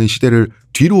조선이라고 하는 시대를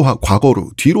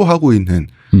과거로 뒤로 하고 있는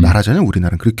나라잖아요.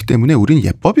 우리나라는. 그렇기 때문에 우리는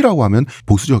예법이라고 하면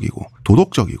보수적이고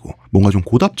도덕적이고 뭔가 좀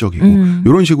고답적이고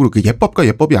이런 식으로 그 예법과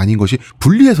예법이 아닌 것이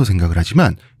분리해서 생각을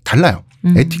하지만 달라요.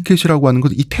 에티켓이라고 하는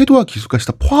것은 이 태도와 기술까지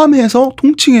다 포함해서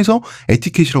통칭해서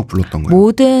에티켓이라고 불렀던 거예요.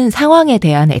 모든 상황에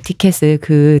대한 에티켓을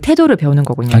그 태도를 배우는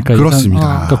거군요. 그러니까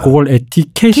그렇습니다. 그러니까 그걸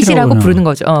에티켓이라고 부르는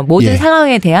거죠. 모든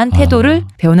상황에 대한 태도를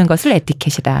배우는 것을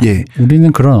에티켓이다. 예.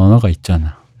 우리는 그런 언어가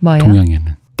있잖아. 뭐요?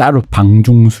 동양에는. 따로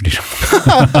방중술이라고.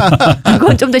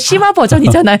 그건 좀 더 심화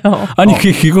버전이잖아요. 아니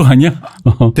그거 아니야?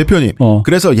 대표님.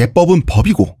 그래서 예법은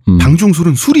법이고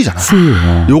방중술은 술이잖아.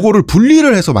 요거를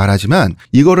분리를 해서 말하지만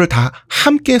이거를 다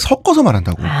함께 섞어서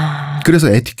말한다고.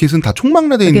 그래서 에티켓은 다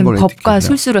총망라되어 있는 걸 에티켓이에요. 법과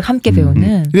술수를 함께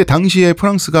배우는. 근데 당시에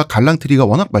프랑스가 갈랑트리가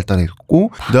워낙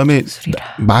발달했고 그다음에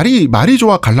말이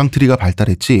좋아 갈랑트리가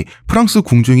발달했지 프랑스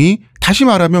궁중이 다시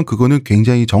말하면 그거는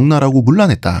굉장히 적나라하고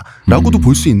문란했다라고도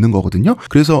볼 수 있는 거거든요.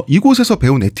 그래서 이곳에서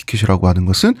배운 에티켓이라고 하는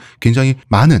것은 굉장히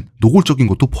많은 노골적인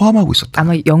것도 포함하고 있었다.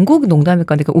 아마 영국 농담일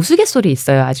건데 그 우스갯소리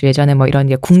있어요. 아주 예전에 뭐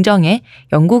이런 궁정에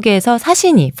영국에서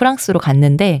사신이 프랑스로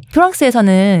갔는데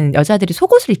프랑스에서는 여자들이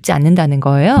속옷을 입지 않는다는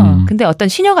거예요. 근데 어떤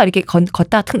시녀가 이렇게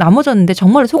걷다가 탁 넘어졌는데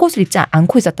정말로 속옷을 입지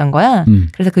않고 있었던 거야.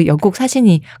 그래서 그 영국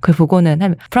사신이 그걸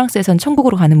보고는 프랑스에서는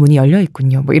천국으로 가는 문이 열려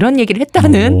있군요. 뭐 이런 얘기를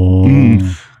했다는.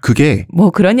 그게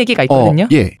뭐 그런 얘기가 있거든요.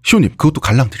 예, 시호님 그것도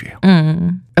갈랑트리예요.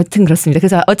 여튼 그렇습니다.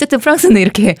 그래서 어쨌든 프랑스는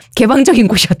이렇게 개방적인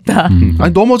곳이었다.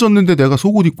 아니 넘어졌는데 내가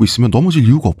속옷 입고 있으면 넘어질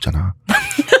이유가 없잖아.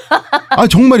 아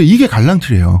정말 이게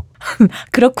갈랑트리예요.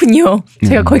 그렇군요.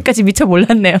 제가 거기까지 미처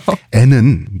몰랐네요.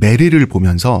 애는 메리를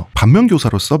보면서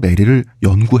반면교사로서 메리를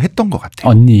연구했던 것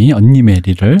같아요. 언니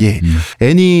메리를. 예,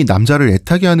 애니 남자를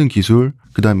애타게 하는 기술.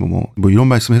 그다음에 뭐 이런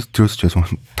말씀 드려서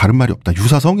죄송합니다. 다른 말이 없다.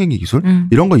 유사 성행위 기술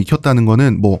이런 거 익혔다는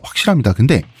거는 뭐 확실합니다.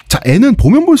 근데 자 애는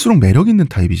보면 볼수록 매력 있는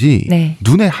타입이지 네.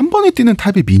 눈에 한 번에 띄는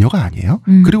타입의 미녀가 아니에요.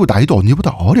 그리고 나이도 언니보다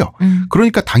어려.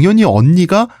 그러니까 당연히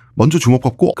언니가 먼저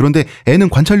주목받고 그런데 애는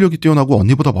관찰력이 뛰어나고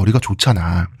언니보다 머리가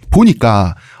좋잖아.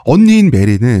 보니까 언니인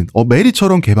메리는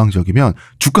메리처럼 개방적이면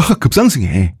주가가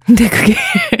급상승해.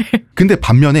 근데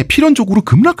반면에 필연적으로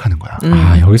급락하는 거야.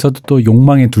 아 여기서도 또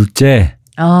욕망의 둘째.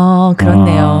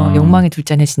 그렇네요. 욕망의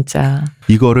둘째네 진짜.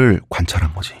 이거를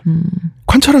관찰한 거지.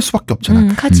 관찰할 수밖에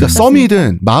없잖아. 그러니까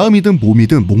썸이든 마음이든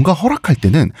몸이든 뭔가 허락할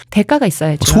때는 대가가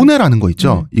있어야죠. 손해라는 거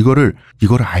있죠. 이거를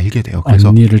알게 돼요. 그래서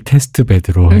언니를 테스트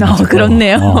베드로.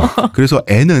 그렇네요. 그래서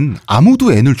애는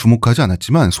아무도 애를 주목하지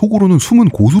않았지만 속으로는 숨은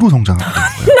고수로 성장하고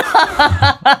있는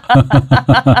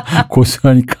거예요.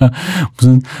 고수하니까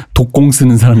무슨 독공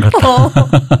쓰는 사람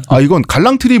같다. 이건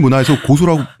갈랑트리 문화에서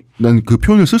고수라고 난 그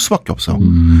표현을 쓸 수밖에 없어.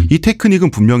 이 테크닉은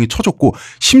분명히 쳐줬고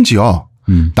심지어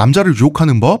남자를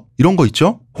유혹하는 법 이런 거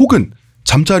있죠. 혹은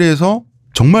잠자리에서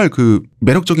정말 그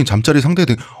매력적인 잠자리 상대에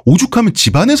오죽하면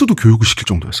집안에서도 교육을 시킬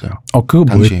정도였어요. 그거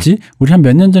당시에. 뭐였지? 우리 한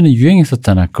몇 년 전에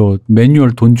유행했었잖아. 그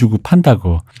매뉴얼 돈 주고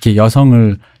판다고. 이렇게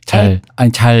여성을 잘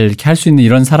이렇게 할 수 있는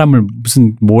이런 사람을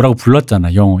무슨 뭐라고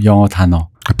불렀잖아. 영어 단어.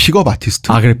 픽업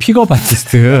아티스트. 그래 픽업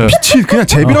아티스트. 미친 그냥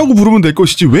제비라고 부르면 될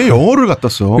것이지 왜 영어를 갖다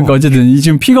써. 그러니까 어쨌든 이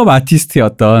지금 픽업 아티스트의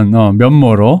어떤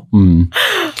면모로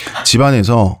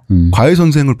집안에서 과외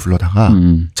선생을 불러다가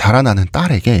자라나는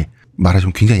딸에게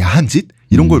말하자면 굉장히 야한 짓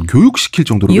이런 걸 교육시킬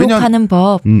정도로. 유혹하는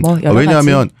법 뭐 여러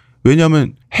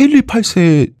왜냐하면 헤일리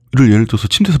 8세를 예를 들어서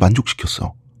침대에서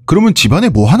만족시켰어. 그러면 집안에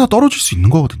뭐 하나 떨어질 수 있는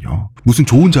거거든요. 무슨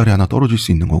좋은 자리 하나 떨어질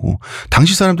수 있는 거고.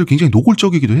 당시 사람들 굉장히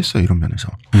노골적이기도 했어요. 이런 면에서.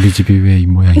 우리 집이 왜 이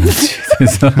모양인지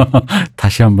그래서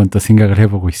다시 한번 또 생각을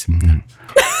해보고 있습니다.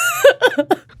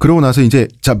 그러고 나서 이제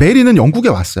자 메리는 영국에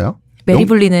왔어요. 메리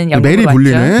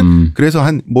불리는 그래서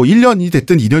한 뭐 1년이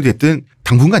됐든 2년이 됐든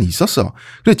당분간 있었어.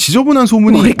 그래 지저분한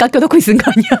소문이 머리 깎여놓고 있은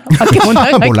거 아니야? 밖에 못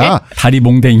나가게. 몰라. 다리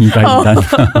몽댕이가 일단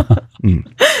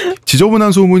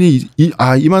지저분한 소문이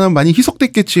이만하면 많이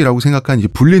희석됐겠지라고 생각한 이제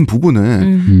불린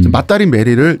부부는 맏딸인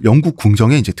메리를 영국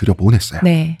궁정에 이제 들여보냈어요.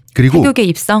 네. 그리고 사교계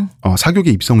입성.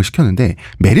 사교계 입성을 시켰는데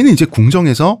메리는 이제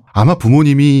궁정에서 아마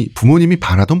부모님이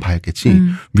바라던 바였겠지.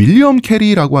 윌리엄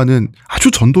캐리라고 하는 아주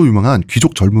전도 유명한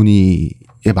귀족 젊은이의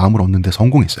마음을 얻는 데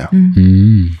성공했어요.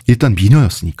 일단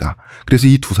미녀였으니까. 그래서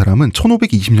이 두 사람은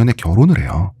 1520년에 결혼을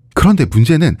해요. 그런데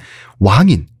문제는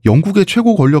왕인 영국의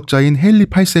최고 권력자인 헤일리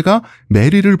 8세가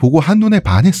메리를 보고 한눈에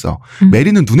반했어.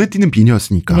 메리는 눈에 띄는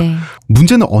미녀였으니까. 네.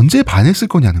 문제는 언제 반했을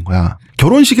거냐는 거야.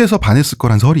 결혼식에서 반했을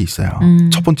거란 설이 있어요.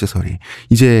 첫 번째 설이.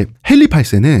 이제 헤일리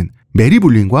 8세는 메리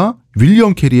불린과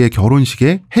윌리엄 캐리의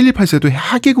결혼식에 헤일리 8세도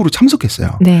하객으로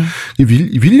참석했어요. 네.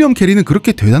 윌리엄 캐리는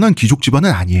그렇게 대단한 귀족 집안은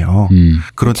아니에요.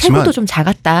 그렇지만 체구도 좀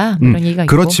작았다. 이런 얘기가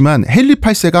그렇지만 있고. 헤일리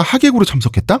 8세가 하객으로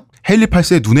참석했다? 헤일리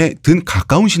 8세의 눈에 든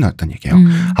가까운 신하였다는 얘기예요.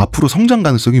 앞으로 성장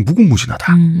가능성이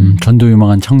무궁무진하다. 전도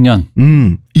유망한 청년.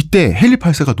 이때 헤일리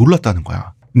 8세가 놀랐다는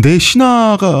거야. 내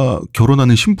신하가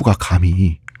결혼하는 신부가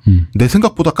감히 내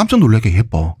생각보다 깜짝 놀라게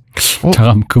예뻐.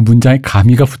 잠깐 그 문장에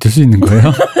가미가 붙을 수 있는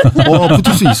거예요?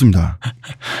 붙을 수 있습니다.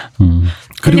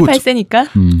 그리고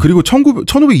 8세니까. 그리고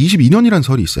 1522년이라는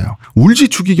설이 있어요. 울지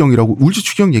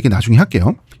추기경 얘기 나중에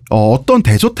할게요. 어떤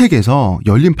대저택에서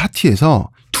열린 파티에서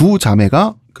두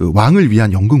자매가 그 왕을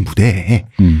위한 연극 무대에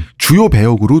주요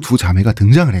배역으로 두 자매가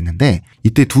등장을 했는데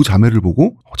이때 두 자매를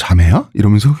보고 자매야?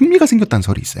 이러면서 흥미가 생겼다는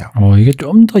설이 있어요. 이게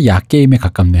좀 더 약게임에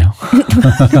가깝네요.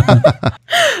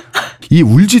 이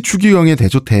울지 추기경의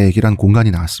대저택이라는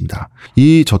공간이 나왔습니다.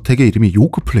 이 저택의 이름이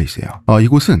요크 플레이스예요.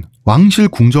 이곳은 왕실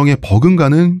궁정에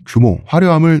버금가는 규모,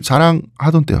 화려함을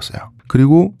자랑하던 때였어요.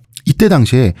 그리고 이때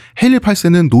당시에 헤일리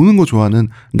 8세는 노는 거 좋아하는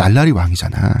날라리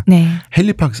왕이잖아. 네.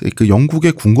 헤일리 8세 그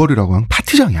영국의 궁궐이라고 하는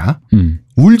파티장이야.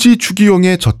 울지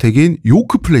추기경의 저택인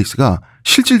요크 플레이스가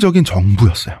실질적인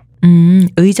정부였어요.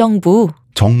 의정부.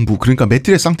 정부. 그러니까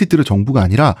메트레 상티트르 정부가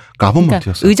아니라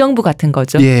가버먼트였어요. 그러니까 의정부 같은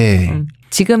거죠. 예.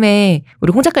 지금의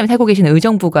우리 홍 작가님이 살고 계시는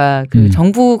의정부가 그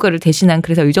정부를 대신한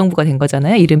그래서 의정부가 된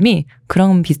거잖아요. 이름이.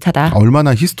 그런 비슷하다.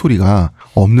 얼마나 히스토리가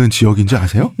없는 지역인지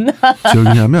아세요?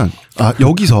 지역이냐면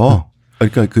여기서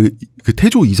그러니까 그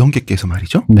태조 이성계께서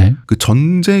말이죠. 네. 그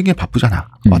전쟁에 바쁘잖아.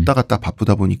 왔다 갔다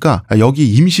바쁘다 보니까 여기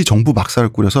임시 정부 막사를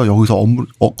꾸려서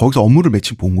거기서 업무를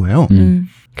마침 본 거예요.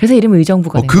 그래서 이름이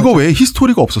의정부가 된 그거 거죠. 외에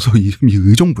히스토리가 없어서 이름이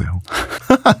의정부예요.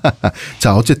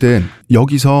 자, 어쨌든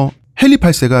여기서 헤일리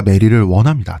 8세가 메리를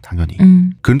원합니다. 당연히.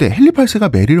 그런데 헤일리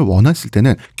 8세가 메리를 원했을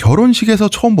때는 결혼식에서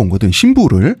처음 본 거든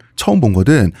신부를 처음 본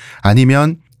거든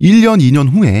아니면 1년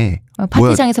 2년 후에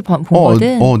파티장에서 본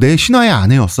거든 내 신하의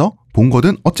아내였어? 본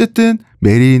거든 어쨌든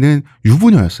메리는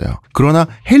유부녀였어요. 그러나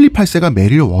헤일리 8세가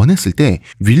메리를 원했을 때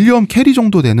윌리엄 캐리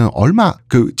정도 되는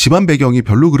그 집안 배경이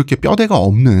별로 그렇게 뼈대가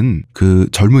없는 그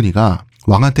젊은이가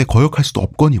왕한테 거역할 수도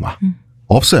없거니와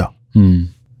없어요.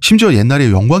 심지어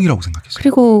옛날에 영광이라고 생각했어요.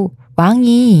 그리고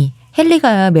왕이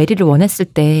헨리가 메리를 원했을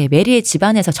때 메리의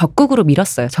집안에서 적극으로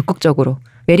밀었어요. 적극적으로.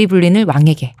 메리 불린을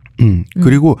왕에게.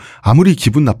 그리고 아무리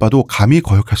기분 나빠도 감히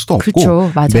거역할 수도 없고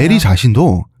그렇죠. 맞아요. 메리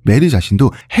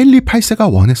자신도 헨리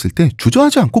 8세가 원했을 때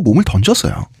주저하지 않고 몸을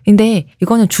던졌어요. 근데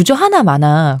이거는 주저하나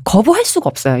마나 거부할 수가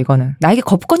없어요. 이거는. 나에게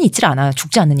거부권이 있질 않아요.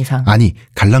 죽지 않는 이상. 아니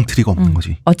갈랑트리가 없는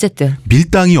거지. 어쨌든.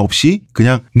 밀당이 없이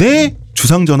그냥 네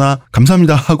주상전하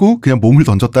감사합니다 하고 그냥 몸을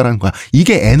던졌다라는 거야.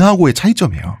 이게 앤하고의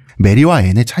차이점이에요. 메리와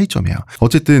앤의 차이점이에요.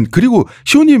 어쨌든 그리고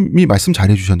시호님이 말씀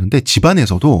잘해주셨는데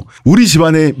집안에서도 우리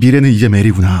집안의 미래는 이제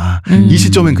메리구나. 이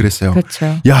시점엔 그랬어요.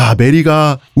 그렇죠. 야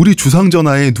메리가 우리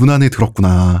주상전하의 눈 안에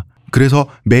들었구나. 그래서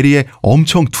메리에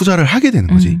엄청 투자를 하게 되는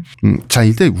거지. 자,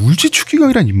 이때 울지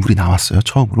추기경이라는 인물이 나왔어요.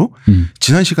 처음으로.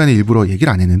 지난 시간에 일부러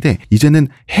얘기를 안 했는데 이제는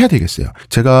해야 되겠어요.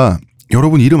 제가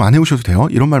여러분 이름 안 해오셔도 돼요.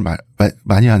 이런 말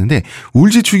많이 하는데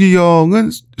울지 추기경은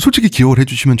솔직히 기억을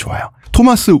해주시면 좋아요.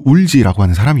 토마스 울지라고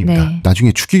하는 사람입니다. 네.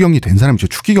 나중에 추기경이 된 사람이죠.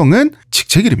 추기경은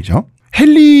직책 이름이죠.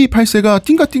 헨리 8세가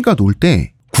띵가띵가 놀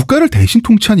때 국가를 대신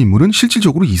통치한 인물은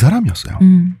실질적으로 이 사람이었어요.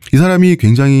 이 사람이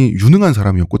굉장히 유능한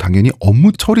사람이었고 당연히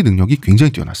업무 처리 능력이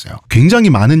굉장히 뛰어났어요. 굉장히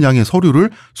많은 양의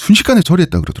서류를 순식간에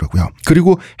처리했다 그러더라고요.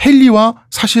 그리고 헨리와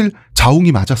사실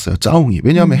자웅이 맞았어요. 짜웅이.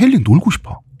 왜냐하면 헨리 놀고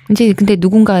싶어. 이제 근데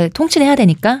누군가 통치를 해야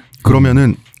되니까.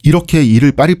 그러면은 이렇게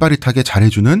일을 빠릿빠릿하게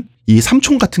잘해주는 이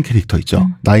삼촌 같은 캐릭터 있죠.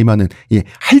 나이 많은 이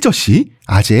할저씨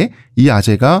아재, 이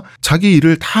아재가 자기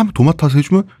일을 다 도맡아서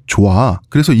해주면 좋아.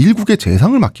 그래서 일국의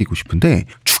재상을 맡기고 싶은데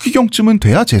추기경쯤은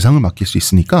돼야 재상을 맡길 수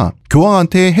있으니까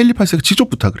교황한테 헨리 8세가 직접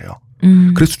부탁을 해요.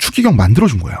 그래서 추기경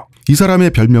만들어준 거예요. 이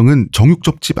사람의 별명은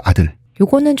정육접집 아들.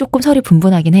 요거는 조금 설이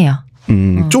분분하긴 해요.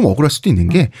 좀 억울할 수도 있는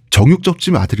게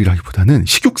정육접집 아들이라기보다는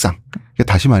식육상.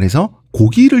 다시 말해서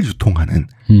고기를 유통하는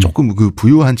조금 그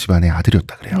부유한 집안의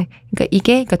아들이었다 그래요. 네. 그러니까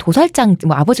이게 도살장,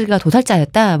 뭐 아버지가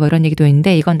도살자였다 뭐 이런 얘기도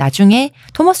있는데 이건 나중에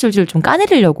토머스 졸지를 좀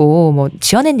까내리려고 뭐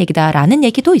지어낸 얘기다라는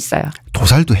얘기도 있어요.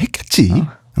 도살도 했겠지.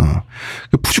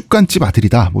 푸죽간집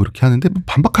아들이다 뭐 이렇게 하는데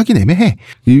반박하긴 애매해.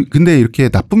 근데 이렇게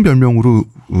나쁜 별명으로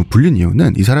불린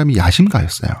이유는 이 사람이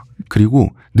야심가였어요. 그리고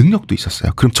능력도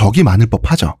있었어요. 그럼 적이 많을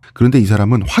법하죠. 그런데 이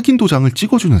사람은 확인 도장을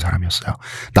찍어주는 사람이었어요.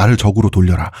 나를 적으로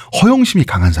돌려라. 허영심이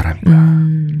강한 사람인 거야.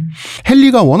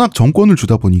 헨리가 워낙 정권을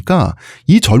주다 보니까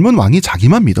이 젊은 왕이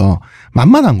자기만 믿어.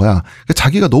 만만한 거야. 그러니까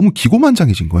자기가 너무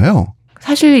기고만장해진 거예요.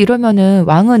 사실 이러면은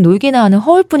왕은 놀기나 하는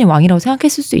허울뿐인 왕이라고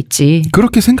생각했을 수 있지.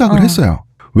 그렇게 생각을 했어요.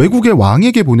 외국의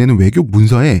왕에게 보내는 외교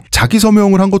문서에 자기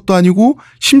서명을 한 것도 아니고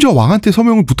심지어 왕한테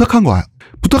서명을 부탁한 거야.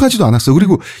 부탁하지도 않았어.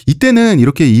 그리고 이때는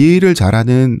이렇게 이 일을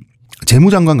잘하는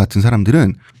재무장관 같은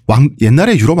사람들은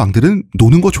옛날에 유럽 왕들은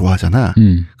노는 거 좋아하잖아.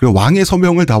 그리고 왕의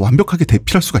서명을 다 완벽하게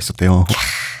대필할 수가 있었대요.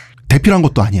 대필한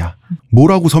것도 아니야.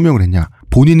 뭐라고 서명을 했냐.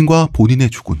 본인과 본인의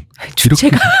주군.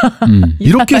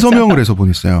 이렇게 서명을 해서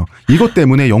보냈어요. 이것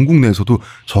때문에 영국 내에서도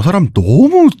저 사람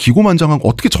너무 기고만장하고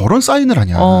어떻게 저런 사인을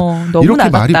하냐. 너무 이렇게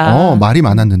나갔다. 말이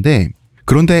많았는데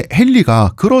그런데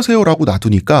헨리가 그러세요라고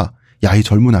놔두니까 야, 이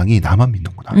젊은 왕이 나만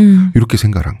믿는구나. 이렇게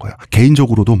생각을 한 거예요.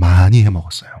 개인적으로도 많이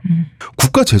해먹었어요.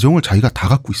 국가 재정을 자기가 다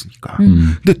갖고 있으니까.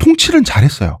 근데 통치는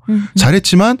잘했어요.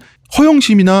 잘했지만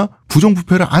허영심이나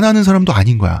부정부패를 안 하는 사람도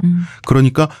아닌 거야.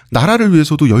 그러니까 나라를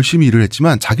위해서도 열심히 일을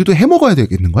했지만 자기도 해먹어야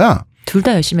되겠는 거야. 둘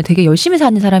다 열심히 되게 열심히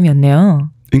사는 사람이었네요.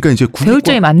 그러니까 이제 배울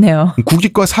점이 많네요.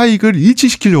 국익과 사익을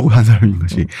일치시키려고 한 사람인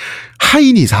거지.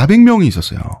 하인이 400명이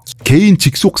있었어요. 개인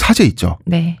직속 사제 있죠.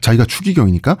 네. 자기가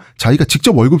추기경이니까 자기가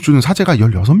직접 월급 주는 사제가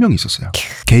 16명이 있었어요.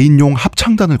 개인용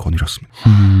합창단을 거느렸습니다.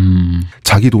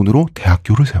 자기 돈으로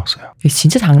대학교를 세웠어요.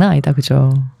 진짜 장난 아니다.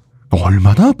 그죠?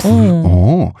 얼마나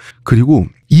그리고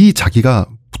이 자기가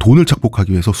돈을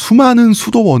착복하기 위해서 수많은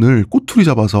수도원을 꼬투리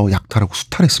잡아서 약탈하고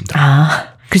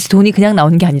수탈했습니다. 그래서 돈이 그냥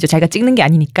나오는 게 아니죠. 자기가 찍는 게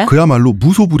아니니까. 그야말로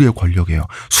무소불위의 권력이에요.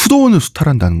 수도원을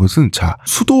수탈한다는 것은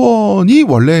수도원이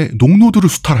원래 농노들을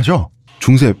수탈하죠.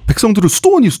 중세 백성들을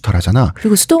수도원이 수탈하잖아.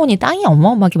 그리고 수도원이 땅이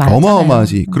어마어마하게 많잖아요.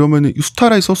 어마어마하지. 그러면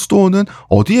수탈해서 수도원은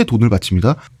어디에 돈을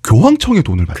바칩니다? 교황청에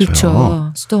돈을 바쳐요.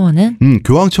 그렇죠. 수도원은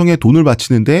교황청에 돈을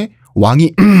바치는데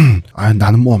왕이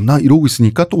나는 뭐 없나 이러고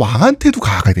있으니까 또 왕한테도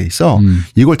가가 돼 있어.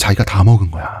 이걸 자기가 다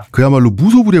먹은 거야. 그야말로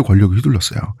무소불위의 권력이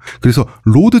휘둘렀어요. 그래서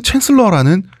로드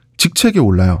챈슬러라는 직책에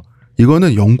올라요.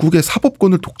 이거는 영국의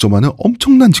사법권을 독점하는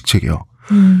엄청난 직책이에요.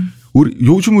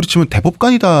 요즘 우리 치면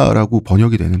대법관이다라고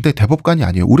번역이 되는데 대법관이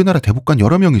아니에요. 우리나라 대법관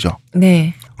여러 명이죠.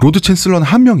 네. 로드 챈슬러는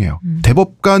한 명이에요.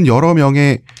 대법관 여러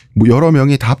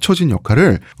명이 다 합쳐진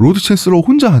역할을 로드 챈슬러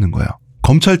혼자 하는 거예요.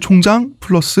 검찰총장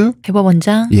플러스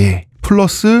대법원장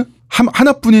플러스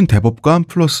하나뿐인 대법관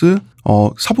플러스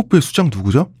사법부의 수장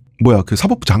누구죠? 그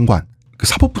사법부 장관.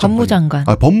 법무장관.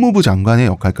 법무부 장관의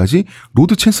역할까지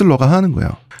로드 챈슬러가 하는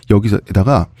거예요.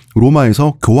 여기다가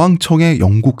로마에서 교황청의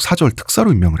영국 사절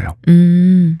특사로 임명을 해요.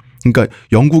 그러니까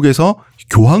영국에서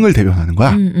교황을 대변하는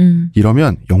거야.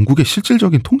 이러면 영국의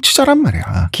실질적인 통치자란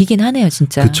말이야. 기긴 하네요,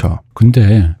 진짜. 그렇죠.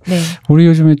 근데 우리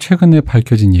요즘에 최근에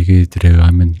밝혀진 얘기들에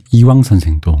의하면 이황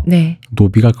선생도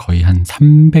노비가 거의 한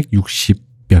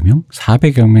 360여 명?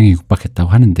 400여 명에 육박했다고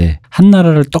하는데 한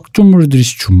나라를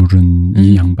떡주무르듯이 주무른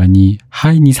이 양반이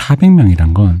하인이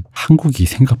 400명이란 건 한국이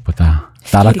생각보다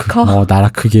나라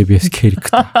크기에 비해 스케일이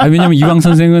크다. 왜냐면 이황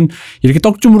선생은 이렇게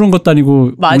떡 주무른 것도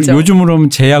아니고 요즘으로 하면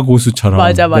제야 고수처럼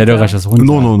내려가셔서 혼자.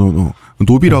 노.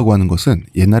 노비라고 하는 것은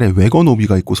옛날에 외거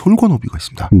노비가 있고 솔고 노비가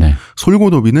있습니다. 네. 솔고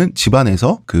노비는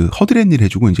집안에서 그 허드렛 일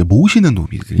해주고 이제 모시는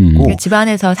노비들이 있고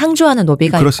집안에서 상주하는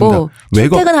노비가 그렇습니다. 있고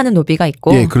출퇴근하는 노비가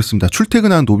있고. 예, 그렇습니다.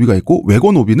 출퇴근하는 노비가 있고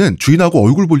외거 노비는 주인하고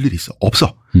얼굴 볼 일이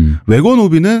없어. 외거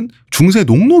노비는 중세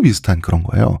농노 비슷한 그런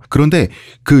거예요. 그런데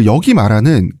그 여기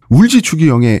말하는 울지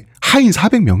추기경의 하인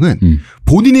 400명은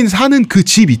본인이 사는 그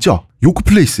집 있죠.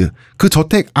 요크플레이스 그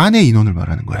저택 안에 인원을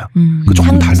말하는 거예요. 그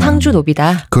조금 달라요. 상주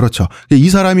노비다. 그렇죠. 이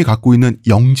사람이 갖고 있는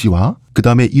영지와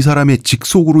그다음에 이 사람의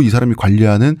직속으로 이 사람이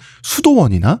관리하는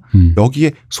수도원이나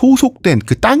여기에 소속된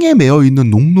그 땅에 매여 있는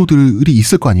농노들이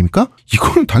있을 거 아닙니까?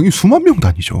 이거는 당연히 수만 명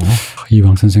단위죠.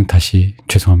 이왕 선생 다시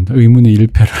죄송합니다. 의문의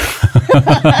일패를.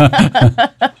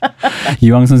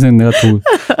 이왕 선생 내가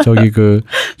저기 그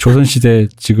조선시대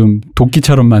지금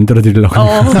도끼처럼 만들어 드리려고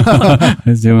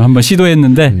지금 한번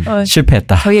시도했는데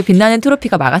실패했다. 저희의 빛나는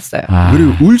트로피가 막았어요.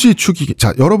 그리고 울지 추기경.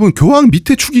 자, 여러분 교황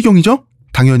밑에 추기경이죠?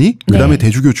 당연히. 그다음에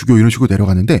대주교, 주교 이런 식으로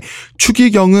내려가는데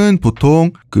추기경은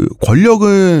보통 그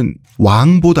권력은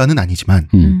왕보다는 아니지만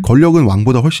권력은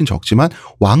왕보다 훨씬 적지만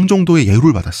왕 정도의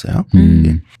예우를 받았어요.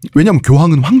 예. 왜냐하면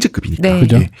교황은 황제급이니까. 네.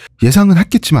 그죠? 예상은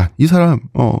했겠지만 이 사람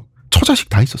처자식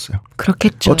다 있었어요.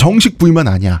 그렇겠죠. 정식 부인만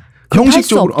아니야.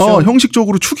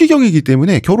 형식적으로 추기경이기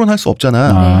때문에 결혼할 수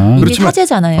없잖아. 이게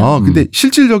사제잖아요. 근데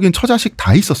실질적인 처자식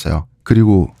다 있었어요.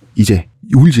 그리고 이제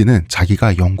울지는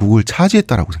자기가 영국을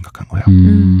차지했다라고 생각한 거예요.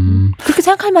 그렇게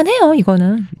생각할 만해요.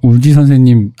 이거는. 울지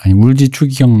선생님 아니 울지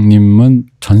추기경님은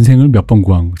전생을 몇 번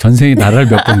구한 전생의 나라를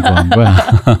몇 번 구한 거야.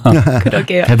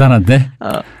 그러게요. 대단한데.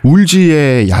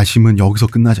 울지의 야심은 여기서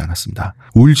끝나지 않았습니다.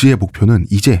 울지의 목표는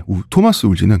이제 토마스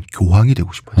울지는 교황이 되고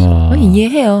싶어요.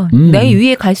 이해해요. 내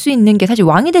위에 갈 수 있는 게 사실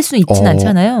왕이 될 수는 있진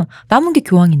않잖아요. 남은 게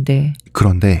교황인데.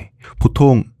 그런데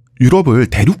보통 유럽을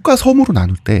대륙과 섬으로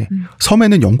나눌 때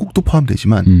섬에는 영국도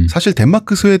포함되지만 사실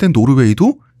덴마크, 스웨덴,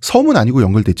 노르웨이도 섬은 아니고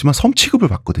연결됐지만 섬 취급을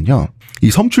받거든요. 이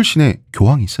섬 출신의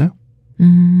교황이 있어요?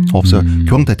 없어요.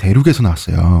 교황 다 대륙에서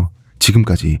나왔어요.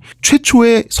 지금까지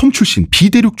최초의 섬 출신,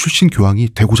 비대륙 출신 교황이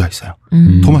되고자 했어요.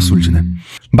 토마스 울지는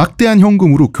막대한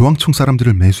현금으로 교황청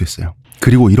사람들을 매수했어요.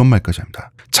 그리고 이런 말까지 합니다.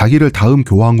 자기를 다음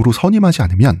교황으로 선임하지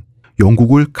않으면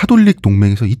영국을 카톨릭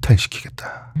동맹에서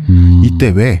이탈시키겠다.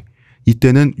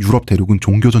 이때는 유럽 대륙은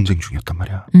종교전쟁 중이었단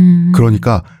말이야.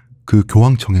 그러니까 그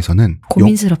교황청에서는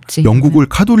고민스럽지. 영국을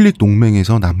카톨릭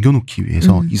동맹에서 남겨놓기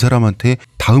위해서 이 사람한테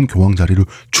다음 교황 자리를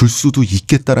줄 수도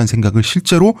있겠다라는 생각을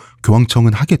실제로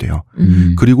교황청은 하게 돼요.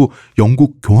 그리고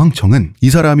영국 교황청은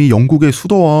이 사람이 영국의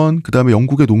수도원 그다음에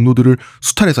영국의 농노들을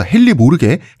수탈해서 헨리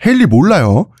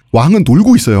몰라요. 왕은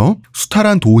놀고 있어요.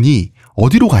 수탈한 돈이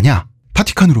어디로 가냐?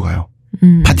 바티칸으로 가요.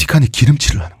 바티칸에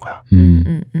기름칠을 하는 거야.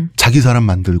 자기 사람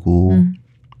만들고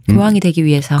교황이 되기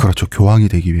위해서. 그렇죠. 교황이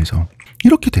되기 위해서.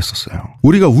 이렇게 됐었어요.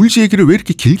 우리가 울지 얘기를 왜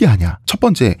이렇게 길게 하냐. 첫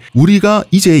번째, 우리가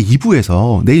이제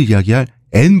 2부에서 내일 이야기할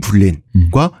앤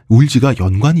불린과 울지가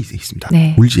연관이 있습니다.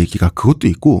 네. 울지 얘기가 그것도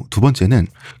있고, 두 번째는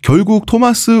결국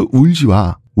토마스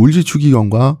울지와 울지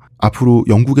추기경과 앞으로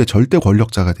영국의 절대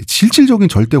권력자가 실질적인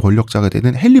절대 권력자가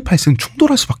되는 헨리 8세는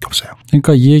충돌할 수밖에 없어요.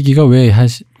 그러니까 이 얘기가 왜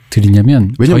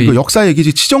드리냐면 왜냐면 이거 역사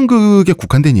얘기지 치정극에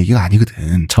국한된 얘기가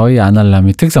아니거든. 저희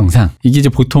아날람의 특성상 이게 이제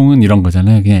보통은 이런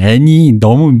거잖아요. 그냥 애니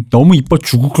너무 이뻐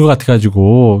죽을 것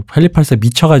같아가지고 헨리 8세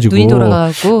미쳐가지고 눈이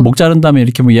돌아가고 목 자른 다음에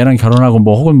이렇게 뭐 얘랑 결혼하고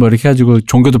뭐 혹은 뭐 이렇게 해가지고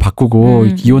종교도 바꾸고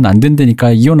이혼 안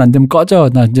된다니까 이혼 안 되면 꺼져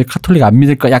나 이제 카톨릭 안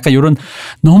믿을 거야. 약간 이런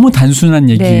너무 단순한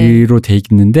얘기로 돼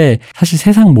있는데 사실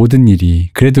세상 모든 일이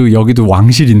그래도 여기도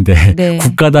왕실인데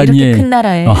국가 단위의 큰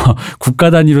나라에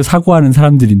국가 단위로 사고하는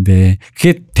사람들인데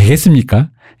그게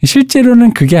되겠습니까?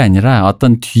 실제로는 그게 아니라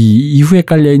어떤 이후에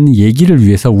깔려있는 얘기를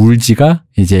위해서 울지가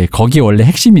이제 거기에 원래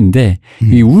핵심인데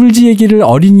이 울지 얘기를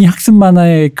어린이 학습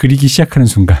만화에 그리기 시작하는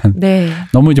순간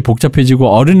너무 이제 복잡해지고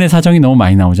어른의 사정이 너무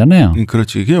많이 나오잖아요.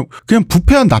 그렇지. 그냥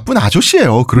부패한 나쁜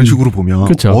아저씨예요. 그런 식으로 보면.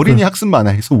 그렇죠. 어린이 학습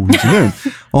만화에서 울지는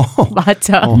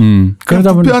맞아.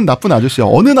 그러다 보니 부패한 나쁜 아저씨야.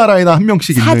 어느 나라에나 한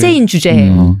명씩 있는. 사제인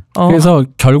주제예요. 그래서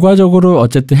결과적으로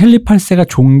어쨌든 헨리 8세가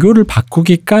종교를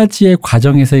바꾸기까지의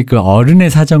과정에서의 그 어른의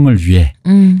사정을 위해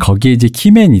거기에 이제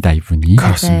키맨이다 이분이.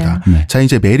 그렇습니다. 네. 자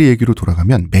이제 메리 얘기로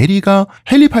돌아가면 메리가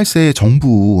헨리 8세의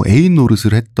정부 애인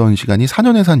노릇을 했던 시간이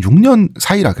 4년에서 한 6년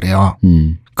사이라 그래요.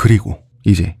 그리고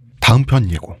이제 다음 편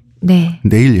예고.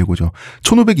 내일 예고죠.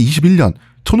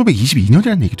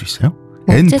 1522년이라는 얘기도 있어요.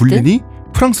 앤 불린이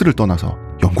프랑스를 떠나서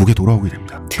영국에 돌아오게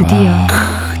됩니다.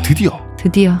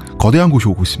 드디어 거대한 곳이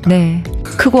오고 있습니다. 네,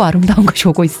 크고 아름다운 곳이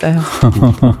오고 있어요.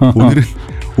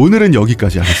 오늘은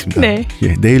여기까지 하겠습니다. 네.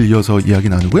 예, 내일 이어서 이야기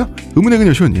나누고요. 의문의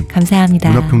그녀 시호님, 감사합니다.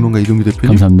 문화평론가 이동규 대표님,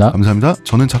 감사합니다. 감사합니다.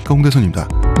 저는 작가 홍대선입니다.